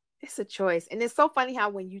 It's a choice. And it's so funny how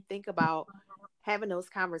when you think about having those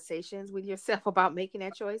conversations with yourself about making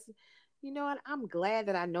that choice, you know what? I'm glad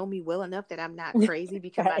that I know me well enough that I'm not crazy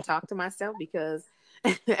because I Right. talk to myself, because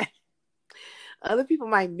other people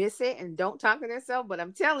might miss it and don't talk to themselves, but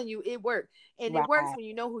I'm telling you, it works. And it works Right. when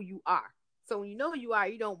you know who you are. So when you know who you are,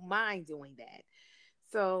 you don't mind doing that.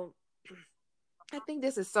 So I think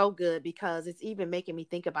this is so good because it's even making me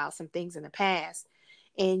think about some things in the past.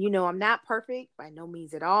 And, I'm not perfect by no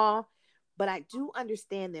means at all, but I do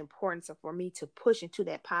understand the importance of for me to push into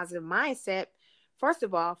that positive mindset. First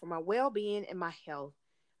of all, for my well being and my health.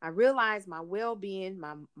 I realize my well being,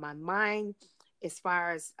 my mind, as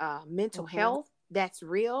far as mental Mm-hmm. health, that's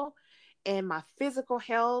real. And my physical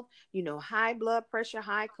health, high blood pressure,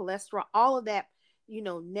 high cholesterol, all of that,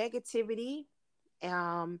 negativity,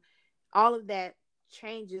 um, all of that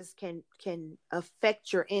changes can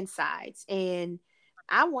affect your insides. And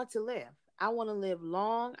I want to live. I want to live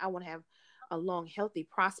long. I want to have a long, healthy,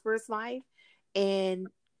 prosperous life. And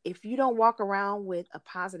if you don't walk around with a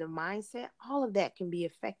positive mindset, all of that can be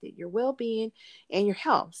affected, your well-being and your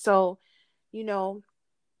health. So, you know,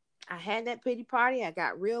 I had that pity party. I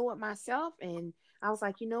got real with myself and I was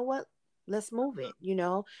like, you know what? Let's move it.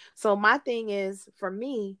 So my thing is, for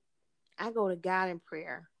me, I go to God in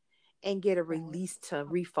prayer and get a Right. release to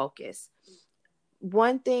refocus.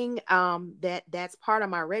 One thing that's part of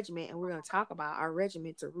my regiment, and we're going to talk about our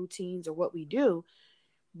regiments or routines or what we do.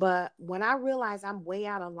 But when I realize I'm way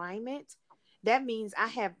out of alignment, that means I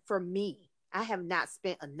have not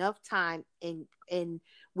spent enough time in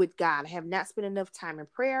with God. I have not spent enough time in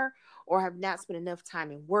prayer, or have not spent enough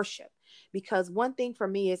time in worship. Because one thing for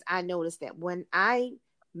me is, I notice that when I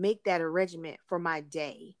make that a regiment for my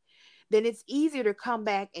day, then it's easier to come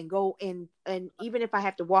back and go and even if I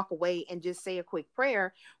have to walk away and just say a quick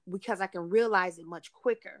prayer, because I can realize it much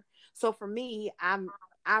quicker. So for me,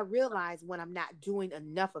 I realize when I'm not doing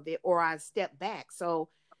enough of it, or I step back. So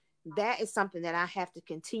that is something that I have to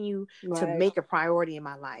continue to Right. make a priority in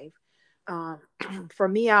my life. um, for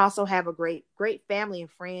me, I also have a great family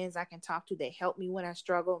and friends I can talk to that help me when I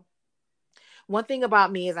struggle. One thing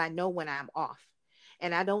about me is I know when I'm off,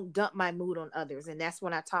 and I don't dump my mood on others. And that's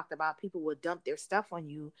when I talked about people will dump their stuff on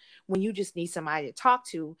you when you just need somebody to talk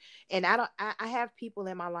to. And I have people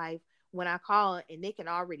in my life when I call and they can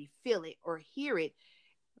already feel it or hear it.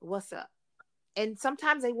 What's up? And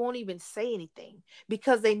sometimes they won't even say anything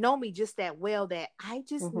because they know me just that well that I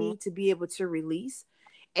just Mm-hmm. need to be able to release.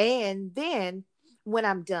 And then when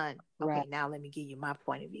I'm done, Right. okay, now let me give you my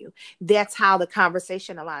point of view. That's how the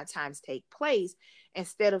conversation a lot of times take place,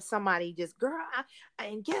 instead of somebody just, girl,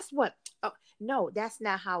 and guess what? Oh, no, that's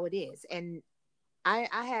not how it is. And I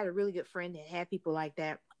had a really good friend that had people like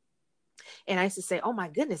that. And I used to say, oh my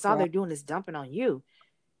goodness, all Right. they're doing is dumping on you.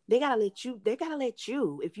 They gotta let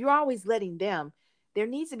you. If you're always letting them, there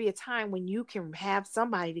needs to be a time when you can have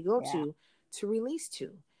somebody to go Yeah. to release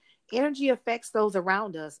to. Energy affects those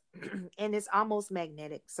around us and it's almost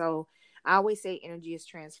magnetic. So I always say energy is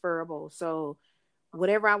transferable. So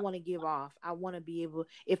whatever I want to give off, I want to be able,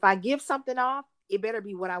 if I give something off, it better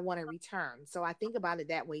be what I want to return. So I think about it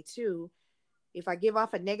that way too. If I give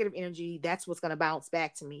off a negative energy, that's what's going to bounce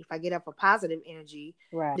back to me. If I get up a positive energy,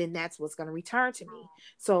 Right. then that's what's going to return to me.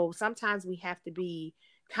 So sometimes we have to be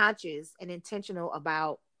conscious and intentional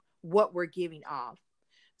about what we're giving off.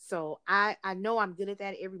 So I know I'm good at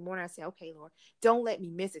that. Every morning I say, okay, Lord, don't let me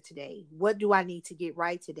miss it today. What do I need to get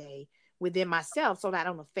right today within myself so that I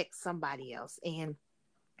don't affect somebody else? And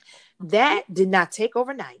that did not take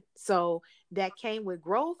overnight. So that came with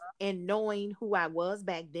growth and knowing who I was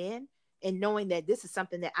back then, and knowing that this is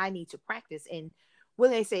something that I need to practice. And what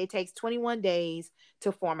they say, it takes 21 days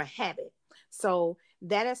to form a habit. So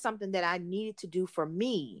that is something that I needed to do for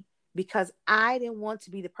me, because I didn't want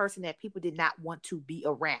to be the person that people did not want to be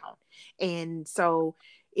around. And so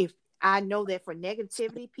if I know that for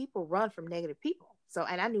negativity, people run from negative people. So,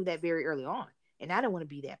 and I knew that very early on, and I don't want to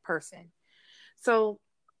be that person. So,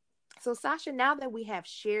 so Sasha, now that we have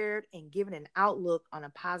shared and given an outlook on a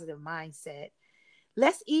positive mindset,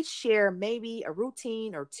 let's each share maybe a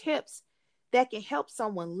routine or tips that can help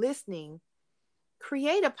someone listening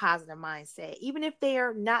create a positive mindset, even if they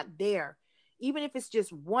are not there, even if it's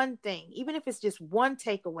just one thing, even if it's just one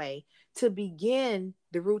takeaway to begin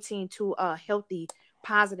the routine to a healthy,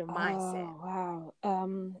 positive mindset. Oh,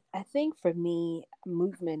 wow. I think for me,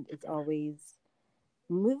 movement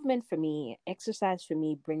for me, exercise for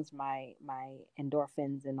me brings my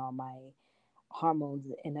endorphins and all my hormones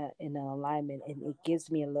in an alignment, and it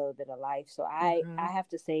gives me a little bit of life. So I Mm-hmm. have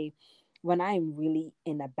to say, when I'm really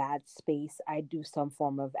in a bad space, I do some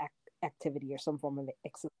form of activity or some form of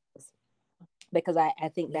exercise, because I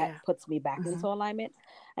think that Yeah. puts me back Mm-hmm. into alignment.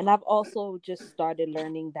 And I've also just started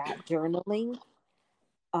learning that journaling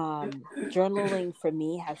for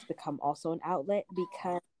me has become also an outlet,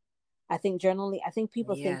 because I think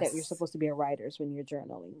people think that you're Yes. supposed to be a writer when you're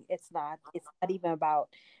journaling. It's not even about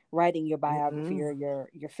writing your biography Mm-mm. or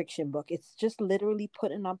your fiction book. It's just literally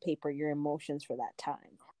putting on paper your emotions for that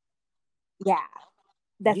time. Yeah,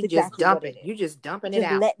 that's You just exactly what it dumping. You is. just dumping it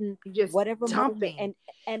Just out. letting You just whatever moment, dumping.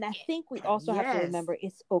 and I think we also have to Yes. remember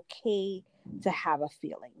it's okay to have a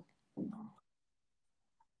feeling.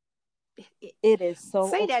 It is so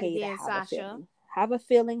Say that okay to again, have a Sasha. feeling. Have a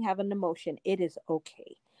feeling, have an emotion. It is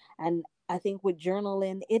okay. And I think with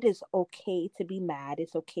journaling, it is okay to be mad.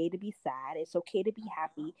 It's okay to be sad. It's okay to be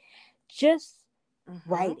happy. Just Mm-hmm.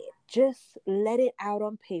 write it. Just let it out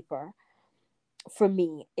on paper. For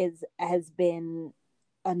me, is has been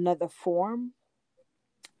another form.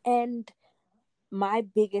 And my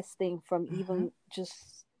biggest thing from Mm-hmm. even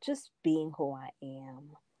just being who I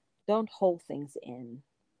am. Don't hold things in.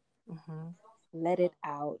 Mm-hmm. Let it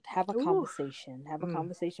out. Have a Ooh. conversation. Have a Mm.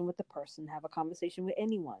 conversation with the person. Have a conversation with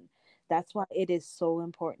anyone. That's why it is so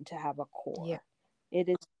important to have a Yeah, core. It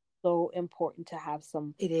is so important to have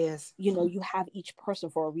some, it is. you have each person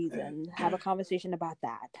for a reason. Have a conversation about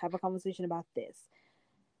that. Have a conversation about this.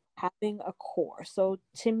 Having a core. So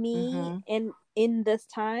to me, Mm-hmm. in this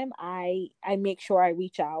time, I make sure I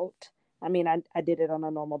reach out. I mean, I did it on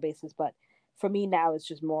a normal basis, but for me now it's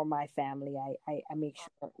just more my family. I make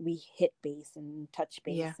sure we hit base and touch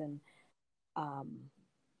Yeah. base, and um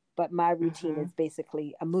but my routine Mm-hmm. is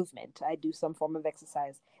basically a movement. I do some form of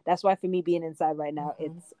exercise. That's why for me being inside right now,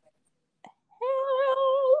 Mm-hmm. it's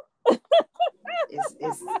hell.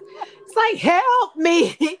 It's like help me,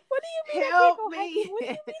 What do you mean I can't help go hiking? me. What do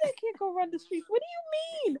you mean I can't go run the streets? What do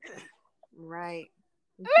you mean? Right.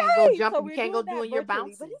 You can't go Right. jump. So You we're can't go doing that doing your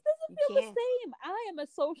virtually, but bouncing. it doesn't You feel the can't. same. I am a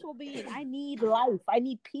social being. I need life. I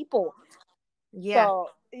need people. Yeah. So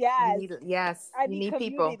You yes, need. Yes. I You need need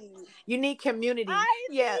people. community. You need community.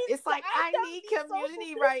 Yeah. It's like I I don't need need social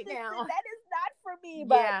community right distancing. now. That is not for me.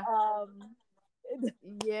 But Yeah.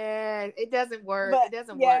 Yeah. It doesn't work. but It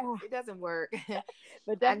doesn't work. yeah, It doesn't work.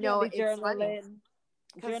 but I know definitely it's funny journaling,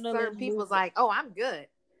 because certain people's movement. like, "Oh, I'm good."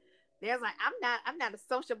 There's like, I'm not a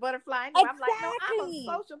social butterfly anyway. I'm like, no, I'm a Exactly.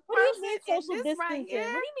 social What do you person, mean and social this right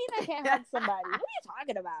distancing? What do you mean I can't here. hug somebody? What are you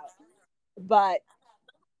talking about? But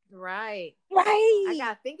Right. I right,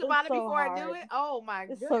 gotta think it's about it so before I do hard. it. Oh my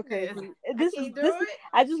It's so goodness. crazy. I can't do This is it.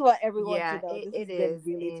 I just want everyone to Yeah, know this it has been is.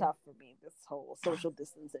 really And tough for me, this whole social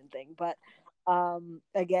distancing thing. But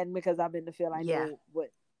again, because I'm in the field, I yeah. know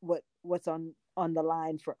what's on the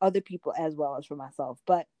line for other people as well as for myself.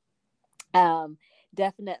 But um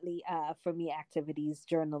definitely for me, activities,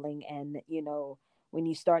 journaling, and when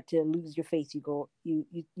you start to lose your faith, you go you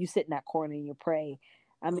sit in that corner and you pray.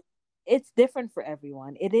 I mean, it's different for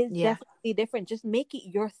everyone. It is Yeah. definitely different. Just make it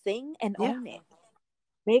your thing and Yeah. own it.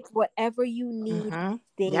 Make whatever you need Mm-hmm.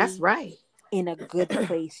 to That's stay right. in a good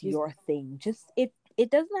place Excuse your me. thing. Just it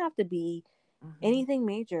doesn't have to be Mm-hmm. anything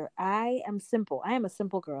major. I am simple. I am a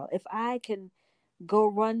simple girl. If I can go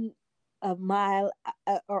run a mile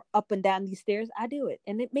or up and down these stairs, I do it,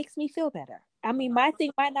 and it makes me feel better. I mean, my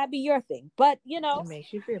thing might not be your thing, but It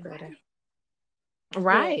makes you feel better.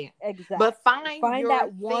 Right. But exactly. find Find your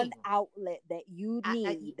that one thing. outlet that you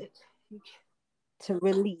I, need to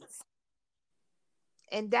release.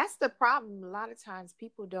 and that's the problem. A lot of times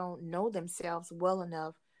people don't know themselves well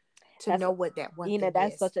enough to That's know what that one thing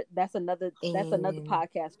That's is. such a that's another And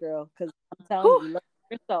podcast, girl. Because I'm telling whew, you, learn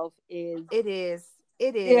yourself is it is.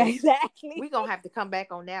 It yeah, is. exactly. We're gonna have to come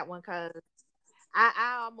back on that one because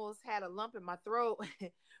I almost had a lump in my throat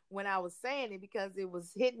when I was saying it because it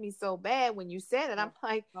was hitting me so bad when you said it. I'm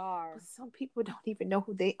like, but Hard. some people don't even know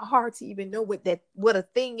who they are to even know what a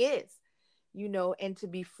thing is, and to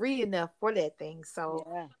be free enough for that thing. So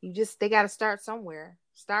Yeah. they got to start somewhere.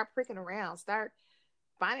 Start pricking around. Start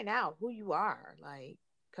finding out who you are. Like,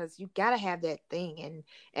 because you got to have that thing.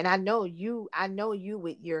 And I know you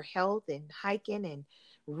with your health and hiking and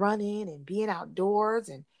running and being outdoors,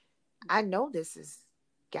 and I know this is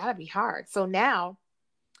got to be hard. So now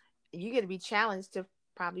you're going to be challenged to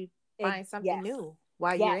probably find something Yes, new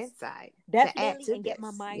while you're yes, inside to add definitely, to and get my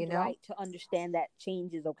this, you mind know? right to understand that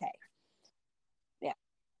change is okay. Yeah,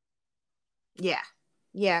 Yeah.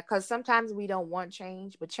 Yeah. Because sometimes we don't want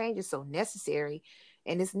change, but change is so necessary.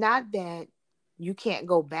 And it's not that you can't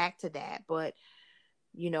go back to that, but,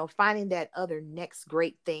 finding that other next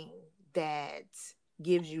great thing that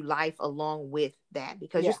gives you life along with that,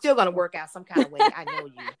 because you're yeah. still going to work out some kind of way. I know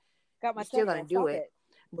you. Got my You're still going treadmill. to do Stop it. it.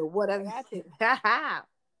 But what I other, got to.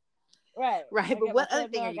 Right. right? I But got my what other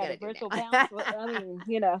treadmill. thing are I you got a going to do virtual now? balance. I mean,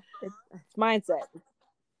 it's mindset.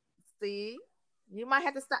 See, you might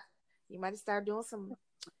have to start. You might start doing some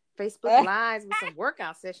Facebook Lives with some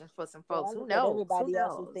workout sessions for some Well, folks. I Who look at knows? Who everybody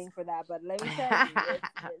else's knows? thing for that, but let me tell you,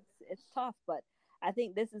 it's tough. But I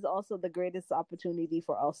think this is also the greatest opportunity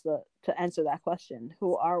for us to answer that question: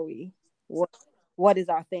 Who are we? What what is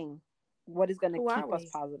our thing? What is going to Who are keep us we?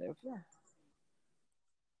 positive? Yeah.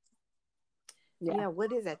 Yeah, Yeah.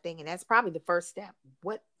 What is that thing? And that's probably the first step.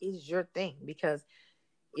 What is your thing? Because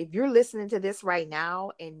if you're listening to this right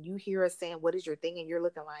now and you hear us saying, "What is your thing?" and you're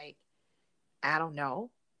looking like, I don't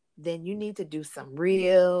know, then you need to do some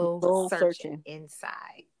real soul searching searching.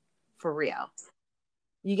 inside for real.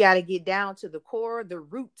 You got to get down to the core, the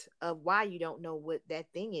root of why you don't know what that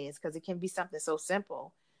thing is, because it can be something so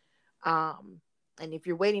simple. Um, and if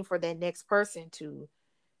you're waiting for that next person to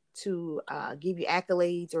give you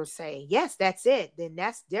accolades or say yes, that's it, then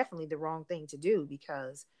that's definitely the wrong thing to do.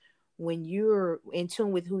 Because when you're in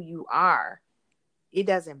tune with who you are, it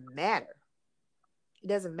doesn't matter. It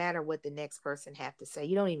doesn't matter what the next person have to say.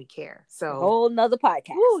 You don't even care. A So, whole nother woo,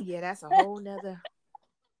 podcast. yeah, that's a whole nother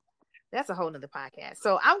podcast.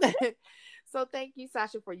 So I'm gonna so thank you,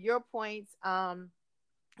 Sasha, for your points. Now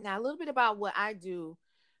a little bit about what I do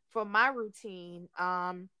for my routine.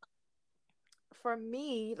 For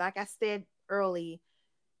me, like I said early,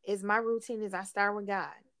 is my routine is I start with God.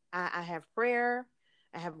 I have prayer,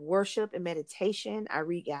 I have worship and meditation, I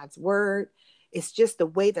read God's word. It's just the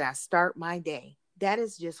way that I start my day. That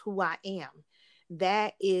is just who I am.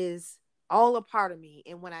 That is all a part of me.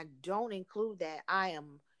 And when I don't include that, I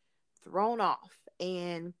am thrown off.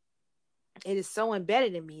 And it is so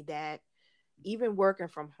embedded in me that even working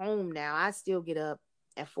from home now, I still get up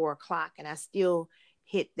at 4 o'clock and I still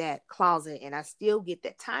hit that closet and I still get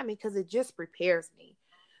that timing because it just prepares me.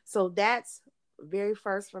 So that's very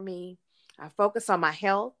first for me. I focus on my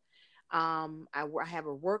health. I have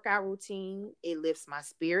a workout routine. It lifts my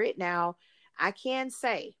spirit. Now, I can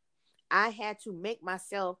say I had to make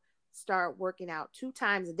myself start working out 2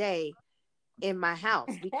 times a day in my house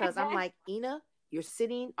because I'm like, Ina, you're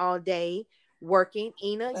sitting all day working.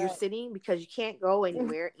 Ina, you're Right. sitting because you can't go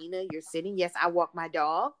anywhere. Ina, you're sitting. Yes, I walk my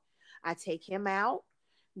dog. I take him out.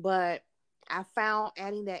 But I found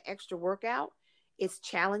adding that extra workout, it's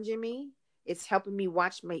challenging me. It's helping me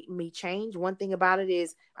watch me change. One thing about it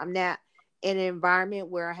is I'm not in an environment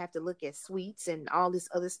where I have to look at sweets and all this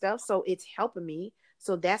other stuff. So it's helping me.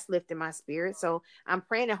 So that's lifting my spirit. So I'm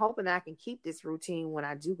praying and hoping that I can keep this routine when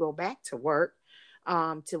I do go back to work,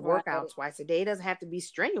 to work out Right. twice a day. It doesn't have to be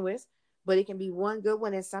strenuous, but it can be one good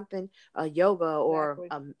one and something, a yoga or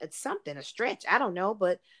Exactly. it's something, a stretch. I don't know,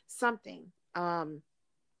 but something.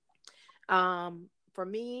 For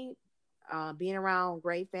me, being around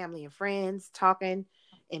great family and friends, talking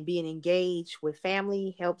and being engaged with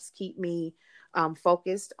family helps keep me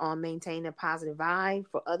focused on maintaining a positive vibe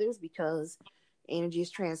for others because energy is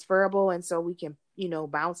transferable and so we can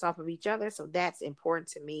bounce off of each other. So that's important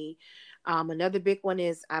to me. Another big one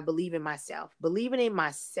is I believe in myself. Believing in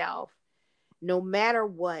myself no matter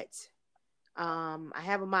what. I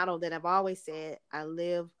have a motto that I've always said: I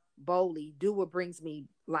live boldly, do what brings me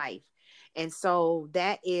life. And so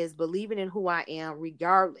that is believing in who I am,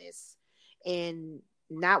 regardless, and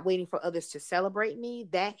not waiting for others to celebrate me.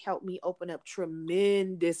 That helped me open up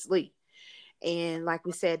tremendously. And like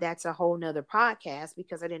we said, that's a whole nother podcast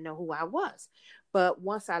because I didn't know who I was. But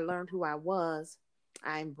once I learned who I was,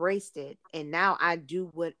 I embraced it. And now I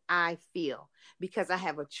do what I feel because I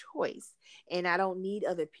have a choice and I don't need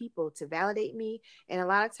other people to validate me. And a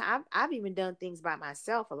lot of times, I've even done things by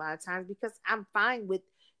myself a lot of times because I'm fine with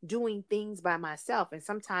doing things by myself. And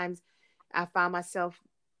sometimes I found myself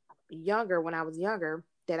younger when I was younger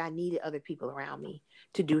that I needed other people around me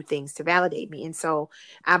to do things to validate me. And so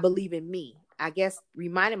I believe in me. I guess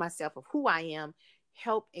reminding myself of who I am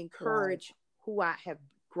help Right. encourage who I have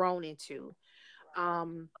grown into.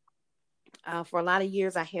 Um, For a lot of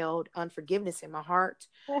years, I held unforgiveness in my heart.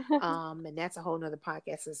 And that's a whole nother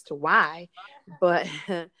podcast as to why. But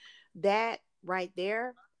that right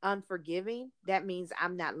there, unforgiving, that means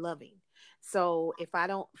I'm not loving. So if I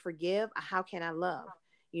don't forgive, how can I love?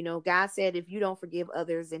 You know, God said, if you don't forgive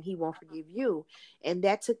others, then He won't forgive you. And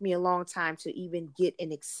that took me a long time to even get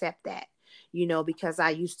and accept that, you know, because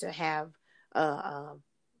I used to have, uh, uh,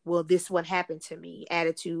 well, this what happened to me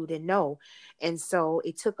attitude and no. And so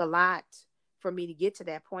it took a lot for me to get to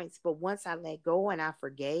that point. But once I let go and I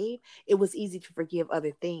forgave, it was easy to forgive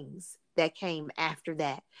other things that came after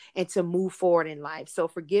that and to move forward in life. So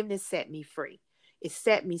forgiveness set me free. It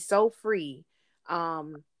set me so free,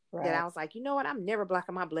 that Right. I was like, you know what? I'm never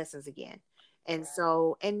blocking my blessings again. And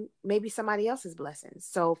so, and maybe somebody else's blessings.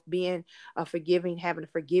 So being a forgiving, having a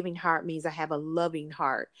forgiving heart means I have a loving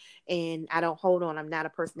heart and I don't hold on. I'm not a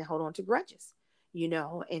person that hold on to grudges, you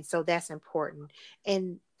know? And so that's important.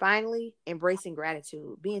 And finally, embracing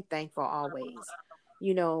gratitude, being thankful always.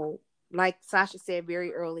 You know, like Sasha said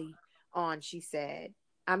very early on, she said,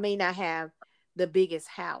 I may not have the biggest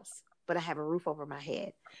house, but I have a roof over my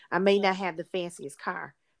head. I may not have the fanciest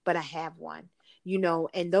car, but I have one. You know,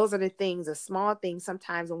 and those are the things, the small things.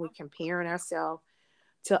 Sometimes when we're comparing ourselves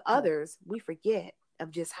to others, we forget of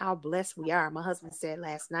just how blessed we are. My husband said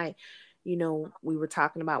last night, you know, we were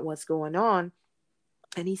talking about what's going on,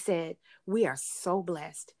 and he said, we are so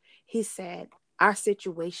blessed. He said, our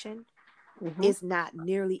situation Mm-hmm. is not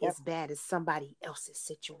nearly Yep. as bad as somebody else's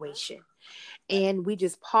situation. And we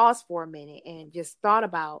just paused for a minute and just thought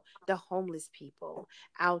about the homeless people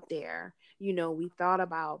out there. You know, we thought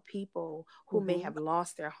about people who may Mm-hmm. have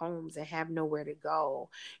lost their homes and have nowhere to go.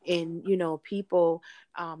 And, you know, people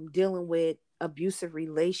dealing with abusive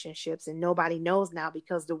relationships and nobody knows now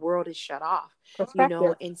because the world is shut off, you know.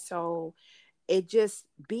 Perspective. And so it just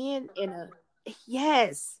being in a,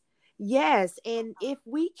 yes, yes. And if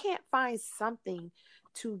we can't find something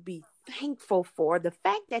to be thankful for, the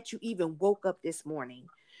fact that you even woke up this morning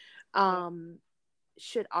Yeah. um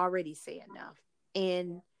should already say enough.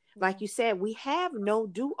 And like Yeah. you said, we have no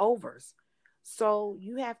do-overs, so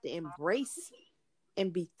you have to embrace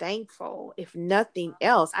and be thankful. If nothing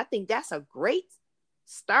else, I think that's a great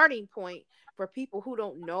starting point for people who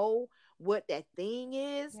don't know what that thing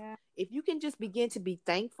is. Yeah. If you can just begin to be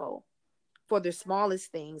thankful for the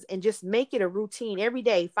smallest things and just make it a routine every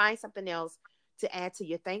day, find something else to add to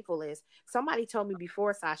your thankful list. Somebody told me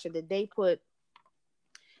before, Sasha, that they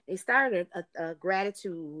started a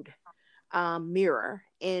gratitude mirror,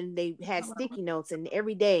 and they had sticky notes, and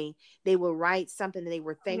every day they would write something that they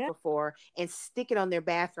were Yeah. thankful for and stick it on their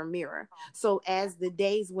bathroom mirror. So as the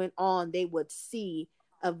days went on, they would see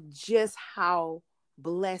of just how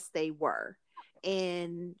blessed they were.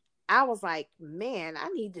 And I was like, man, I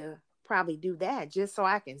need to probably do that just so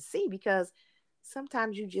I can see, because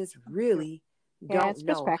sometimes you just really Yeah, don't it's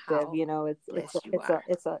know perspective. how You know, blessed you are.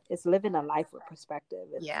 it's living a life with perspective.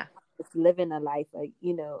 Yeah. It's living a life. Like,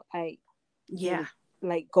 you know, you Yeah. know,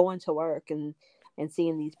 like going to work and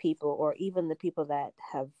seeing these people, or even the people that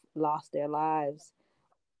have lost their lives,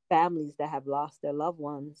 families that have lost their loved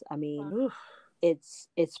ones. I mean, Oof. it's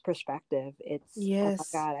perspective. It's, oh my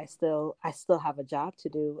Yes. God, I still have a job to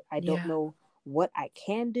do. I don't Yeah. know what I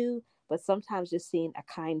can do, but sometimes just seeing a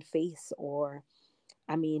kind face, or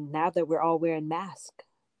I mean, now that we're all wearing masks,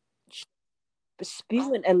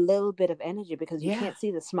 spewing a little bit of energy, because you Yeah. can't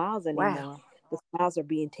see the smiles Wow. anymore. The smiles are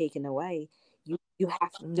being taken away. You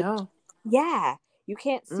have to, No. yeah. The You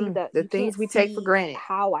can't things we take for see granted.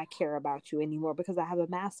 how I care about you anymore because I have a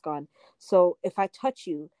mask on. So if I touch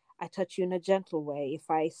you, I touch you in a gentle way.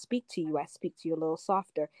 If I speak to you, I speak to you a little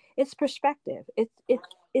softer. It's perspective. It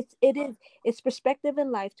is it's perspective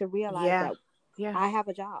in life to realize Yeah. that Yeah. I have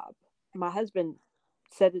a job. My husband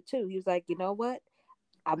said it too. He was like, you know what?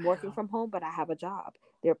 I'm working Wow. from home, but I have a job.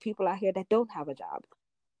 There are people out here that don't have a job.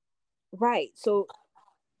 Right. So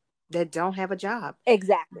That don't have a job.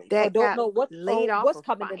 exactly. Or That don't got know laid off what's or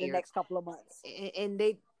coming in the fired. next couple of months. And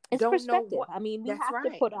they It's don't know perspective. what. I mean, we That's have to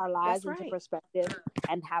right. put our lives That's into right. perspective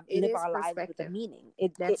and have It live is our lives with a perspective. meaning.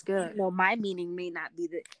 That's You good. know, my meaning may not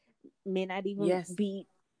even Yes. be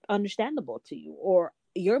understandable to you, or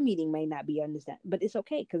your meaning may not be understand, but it's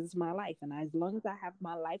okay because it's my life, and as long as I have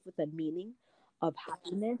my life with a meaning of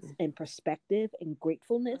happiness and perspective and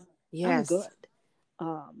gratefulness, I'm Yes. good.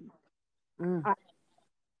 Um, Mm. I,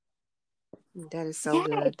 That is so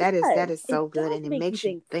yeah, good. That is It so good. does And it make you makes you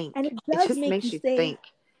think, and think. it It does just make you makes you say, think.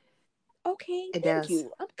 okay, It thank does.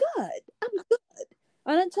 you, I'm good, I'm good,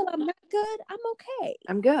 and until I'm not good, I'm okay.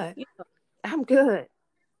 I'm good. You know, I'm good.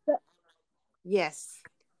 but Yes.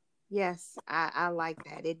 Yes. I like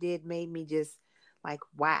that. It did made me just Like,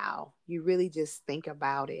 wow, you really just think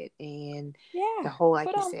about it. And the Yeah. whole,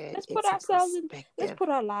 like you said, Let's put it's a ourselves in, let's perspective. put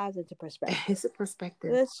our lives into perspective. It's a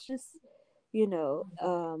perspective. Let's just,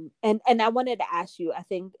 and I wanted to ask you, I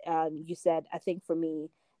think you said, I think for me,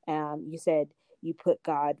 you said you put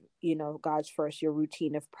God, God's first, your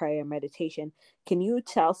routine of prayer and meditation. Can you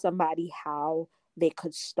tell somebody how they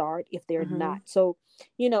could start if they're Mm-hmm. not? So,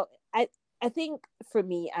 you know, I I think for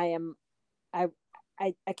me, I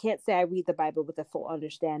I can't say I read the Bible with a full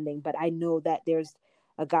understanding, but I know that there's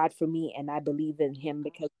a God for me, and I believe in Him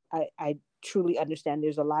because I truly understand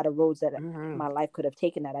there's a lot of roads that Mm-hmm. my life could have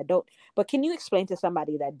taken that I don't. But can you explain to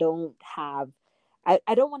somebody that don't have,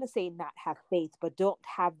 I don't want to say not have faith, but don't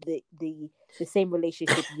have the same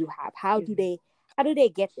relationship you have? Excuse me. How do they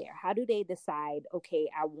get there? How do they decide, okay,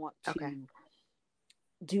 I want Okay. to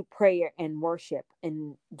do prayer and worship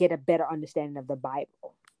and get a better understanding of the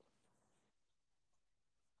Bible?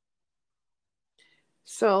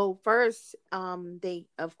 So first, they,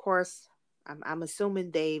 of course, I'm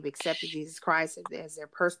assuming they've accepted Jesus Christ as their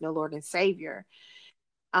personal Lord and Savior.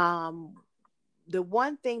 Um, the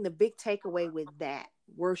one thing, the big takeaway with that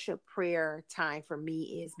worship prayer time for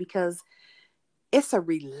me is because it's a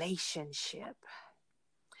relationship.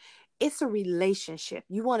 It's a relationship.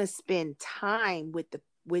 You want to spend time with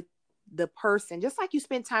the person, just like you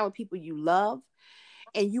spend time with people you love,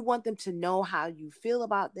 and you want them to know how you feel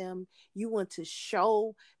about them. You want to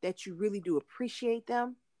show that you really do appreciate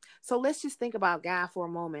them. So let's just think about God for a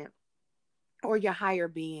moment, or your higher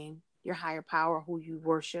being, your higher power who you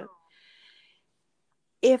worship.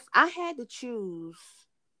 If I had to choose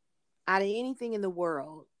out of anything in the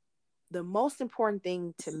world, the most important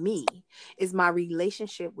thing to me is my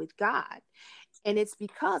relationship with God. And it's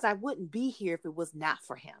because I wouldn't be here if it was not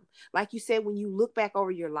for him. Like you said, when you look back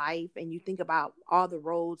over your life and you think about all the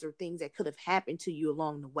roads or things that could have happened to you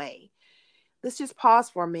along the way, let's just pause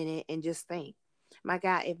for a minute and just think, my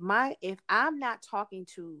God, if I'm not talking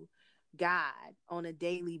to God on a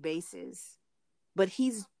daily basis, but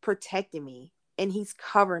he's protecting me and he's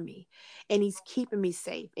covering me and he's keeping me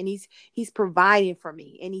safe and he's providing for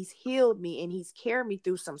me and he's healed me and he's carried me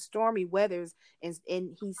through some stormy weathers,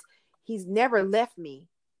 and he's never left me,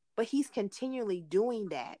 but he's continually doing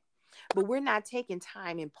that. But we're not taking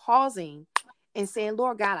time and pausing and saying,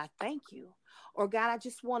 Lord God, I thank you, or God, I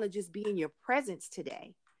just want to just be in your presence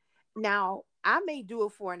today. Now I may do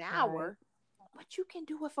it for an Right. hour, but you can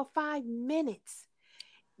do it for 5 minutes,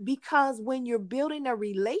 because when you're building a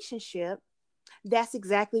relationship, that's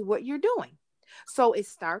exactly what you're doing. So it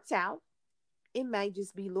starts out, it may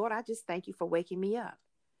just be, Lord, I just thank you for waking me up.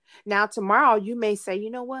 Now, tomorrow, you may say, you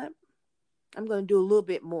know what? I'm going to do a little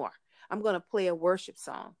bit more. I'm going to play a worship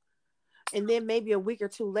song. And then maybe a week or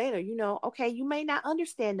two later, okay, you may not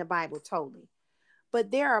understand the Bible totally, but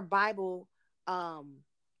there are Bible um,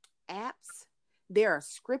 apps, there are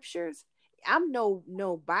scriptures. I'm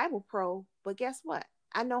no Bible pro, but guess what?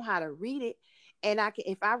 I know how to read it, and I can,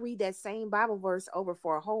 if I read that same Bible verse over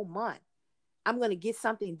for a whole month, I'm going to get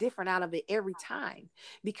something different out of it every time,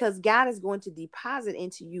 because God is going to deposit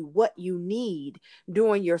into you what you need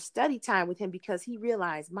during your study time with him, because he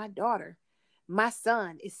realized my daughter, my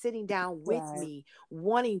son is sitting down with Right. me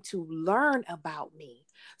wanting to learn about me.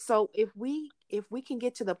 So if we can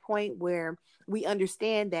get to the point where we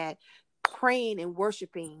understand that praying and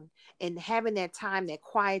worshiping and having that time, that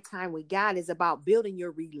quiet time with God, is about building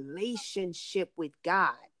your relationship with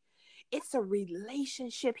God. It's a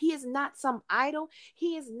relationship. He is not some idol.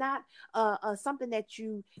 He is not something that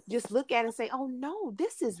you just look at and say, oh no,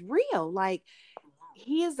 this is real. Like,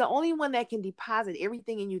 he is the only one that can deposit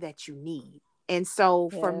everything in you that you need. And so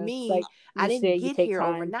for Yeah. me, Like I you didn't say, you get take here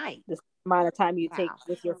time, overnight. the amount of time you take Wow.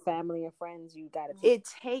 with your family and friends, you got to take. It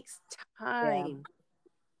takes Yeah. time.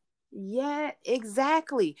 Yeah,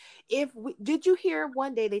 exactly. Did you hear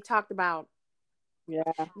one day they talked about, Yeah.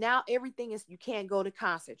 now everything is, you can't go to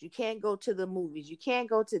concerts, you can't go to the movies, you can't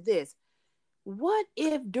go to this. What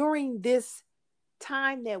if during this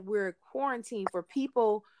time that we're quarantined, for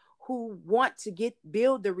people who want to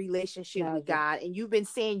build the relationship Now with again. God, and you've been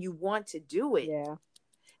saying you want to do it, Yeah.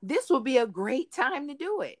 this will be a great time to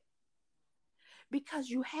do it, because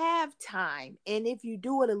you have time. And if you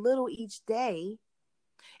do it a little each day,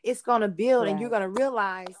 it's going to build, and you're Right. going to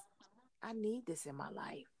realize, I need this in my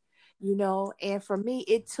life. And for me,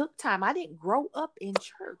 it took time. I didn't grow up in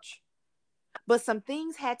church, but some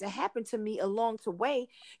things had to happen to me along the way,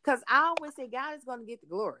 because I always say God is going to get the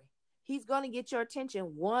glory. He's going to get your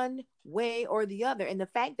attention one way or the other. And the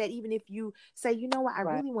fact that even if you say, you know what, I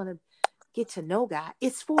Right. really want to get to know God,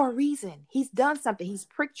 it's for a reason. He's done something. He's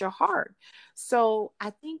pricked your heart. So I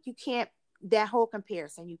think you can't, that whole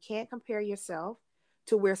comparison, you can't compare yourself.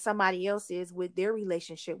 to where somebody else is with their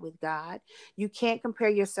relationship with God. You can't compare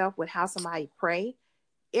yourself with how somebody pray.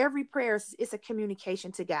 Every prayer is a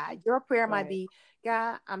communication to God. Your prayer might Right. be,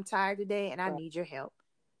 God, I'm tired today and I Right. need your help.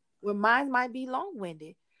 Well, mine might be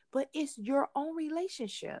long-winded, but it's your own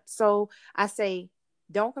relationship. So I say,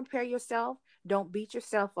 don't compare yourself. Don't beat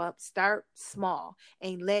yourself up. Start small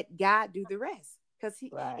and let God do the rest. Because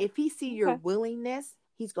Right. if he see your Okay. willingness,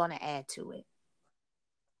 he's going to add to it.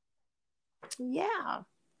 Yeah.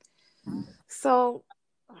 So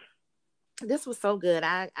this was so good.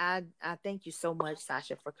 I thank you so much,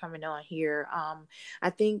 Sasha, for coming on here. I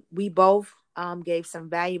think we both gave some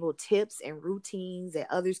valuable tips and routines that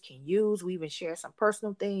others can use. We even share some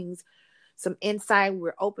personal things, some insight.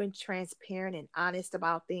 We're open, transparent, and honest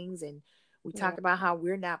about things. And we Yeah. talked about how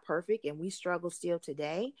we're not perfect and we struggle still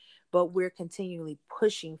today, but we're continually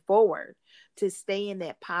pushing forward to stay in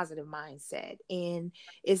that positive mindset. And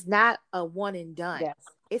it's not a one and done. Yes.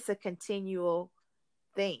 It's a continual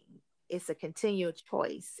thing. It's a continual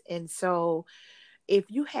choice. And so if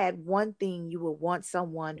you had one thing you would want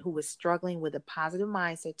someone who is struggling with a positive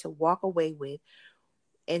mindset to walk away with,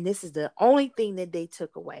 and this is the only thing that they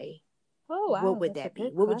took away, Oh, what wow. would That's a that be?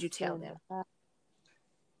 good What would you tell question. them?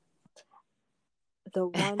 The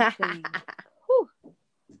one thing, whew,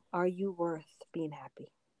 are you worth being happy?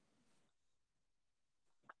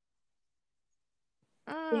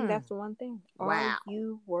 I think Mm, that's the one thing. Are wow.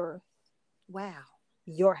 you worth Wow.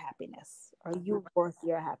 your happiness? Are you worth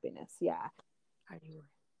your happiness? Yeah. Are you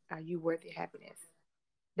are you worth your happiness?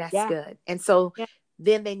 That's Yeah. good. And so Yeah.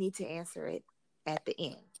 then they need to answer it at the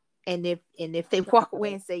end. And if they walk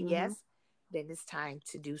away and say Mm-hmm. yes, then it's time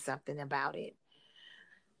to do something about it.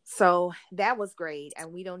 So that was great.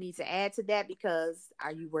 And we don't need to add to that because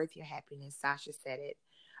are you worth your happiness? Sasha said it.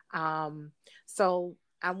 Um, so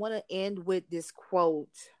I want to end with this quote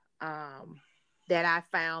that I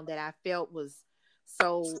found that I felt was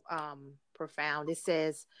so profound. It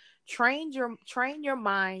says, train your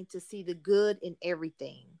mind to see the good in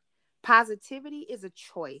everything. Positivity is a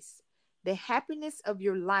choice. The happiness of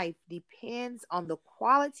your life depends on the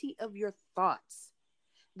quality of your thoughts.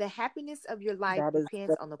 The happiness of your life That is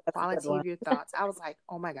depends good. on the That's a good quality one. of your thoughts. I was like,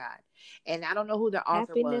 oh my God. And I don't know who the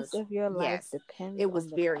author Happiness was. of your life Yes, depends it was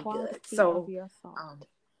on the very good. quality of So, your thought. um,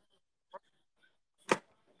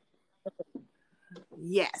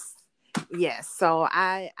 yes, yes. So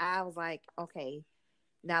I was like, okay,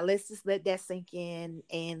 now let's just let that sink in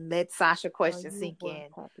and let Sasha Are question you sink worth in.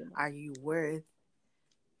 happiness? Are you worth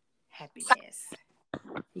happiness?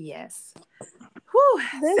 Yes. Whew,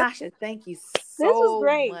 This Sasha, thank you this was so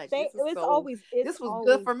great. much. This is so. It's This was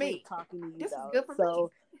good always for great me. talking to you This was though. good for me.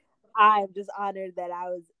 So I'm just honored that I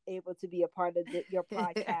was able to be a part of your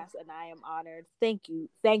podcast, and I am honored. Thank you.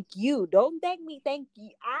 Thank you. Don't thank me. Thank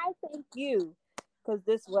you. I thank you because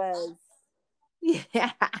this was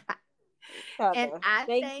Yeah. And other. I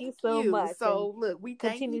Thank you thank so you. much, and So look, we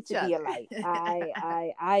thank continue each to be other. a light.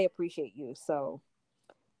 I appreciate you. So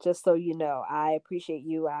just so you know, I appreciate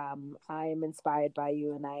you. I am inspired by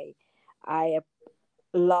you, and I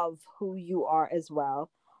love who you are as well.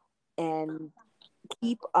 And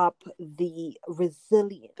keep up the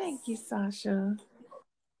Thank you, resilience. Sasha.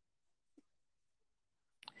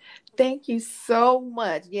 Thank you so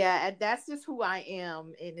much. Yeah, and that's just who I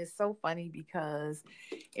am. And it's so funny because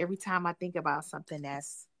every time I think about something,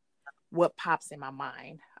 that's what pops in my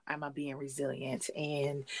mind. Am I being resilient?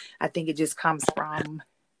 And I think it just comes from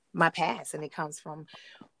my past and it comes from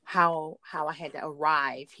how I had to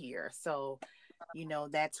arrive here. So,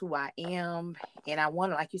 that's who I am. And I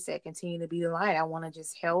want to, like you said, continue to be the light. I want to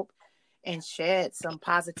just help and shed some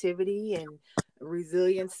positivity and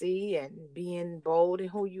resiliency and being bold in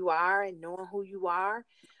who you are and knowing who you are.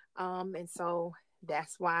 And so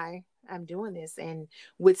that's why I'm doing this and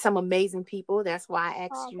with some amazing people. That's why I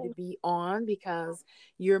asked Oh, you to be on because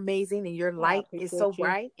you're amazing and your I light is so appreciate you.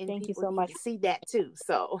 bright and Thank you people so need much. to see that too.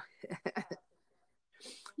 So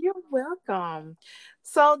you're welcome.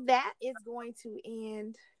 So that is going to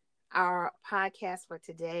end our podcast for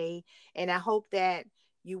today. And I hope that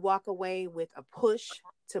you walk away with a push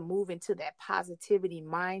to move into that positivity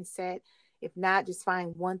mindset. If not, just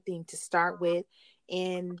find one thing to start with.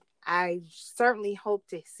 And I certainly hope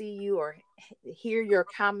to see you or hear your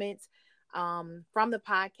comments from the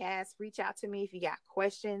podcast. Reach out to me if you got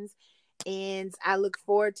questions. And I look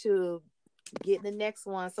forward to getting the next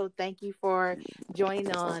one. So thank you for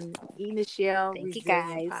joining on Ina Shell Thank you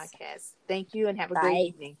Resilient guys. Podcast. Thank you and have a great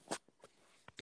Bye. evening.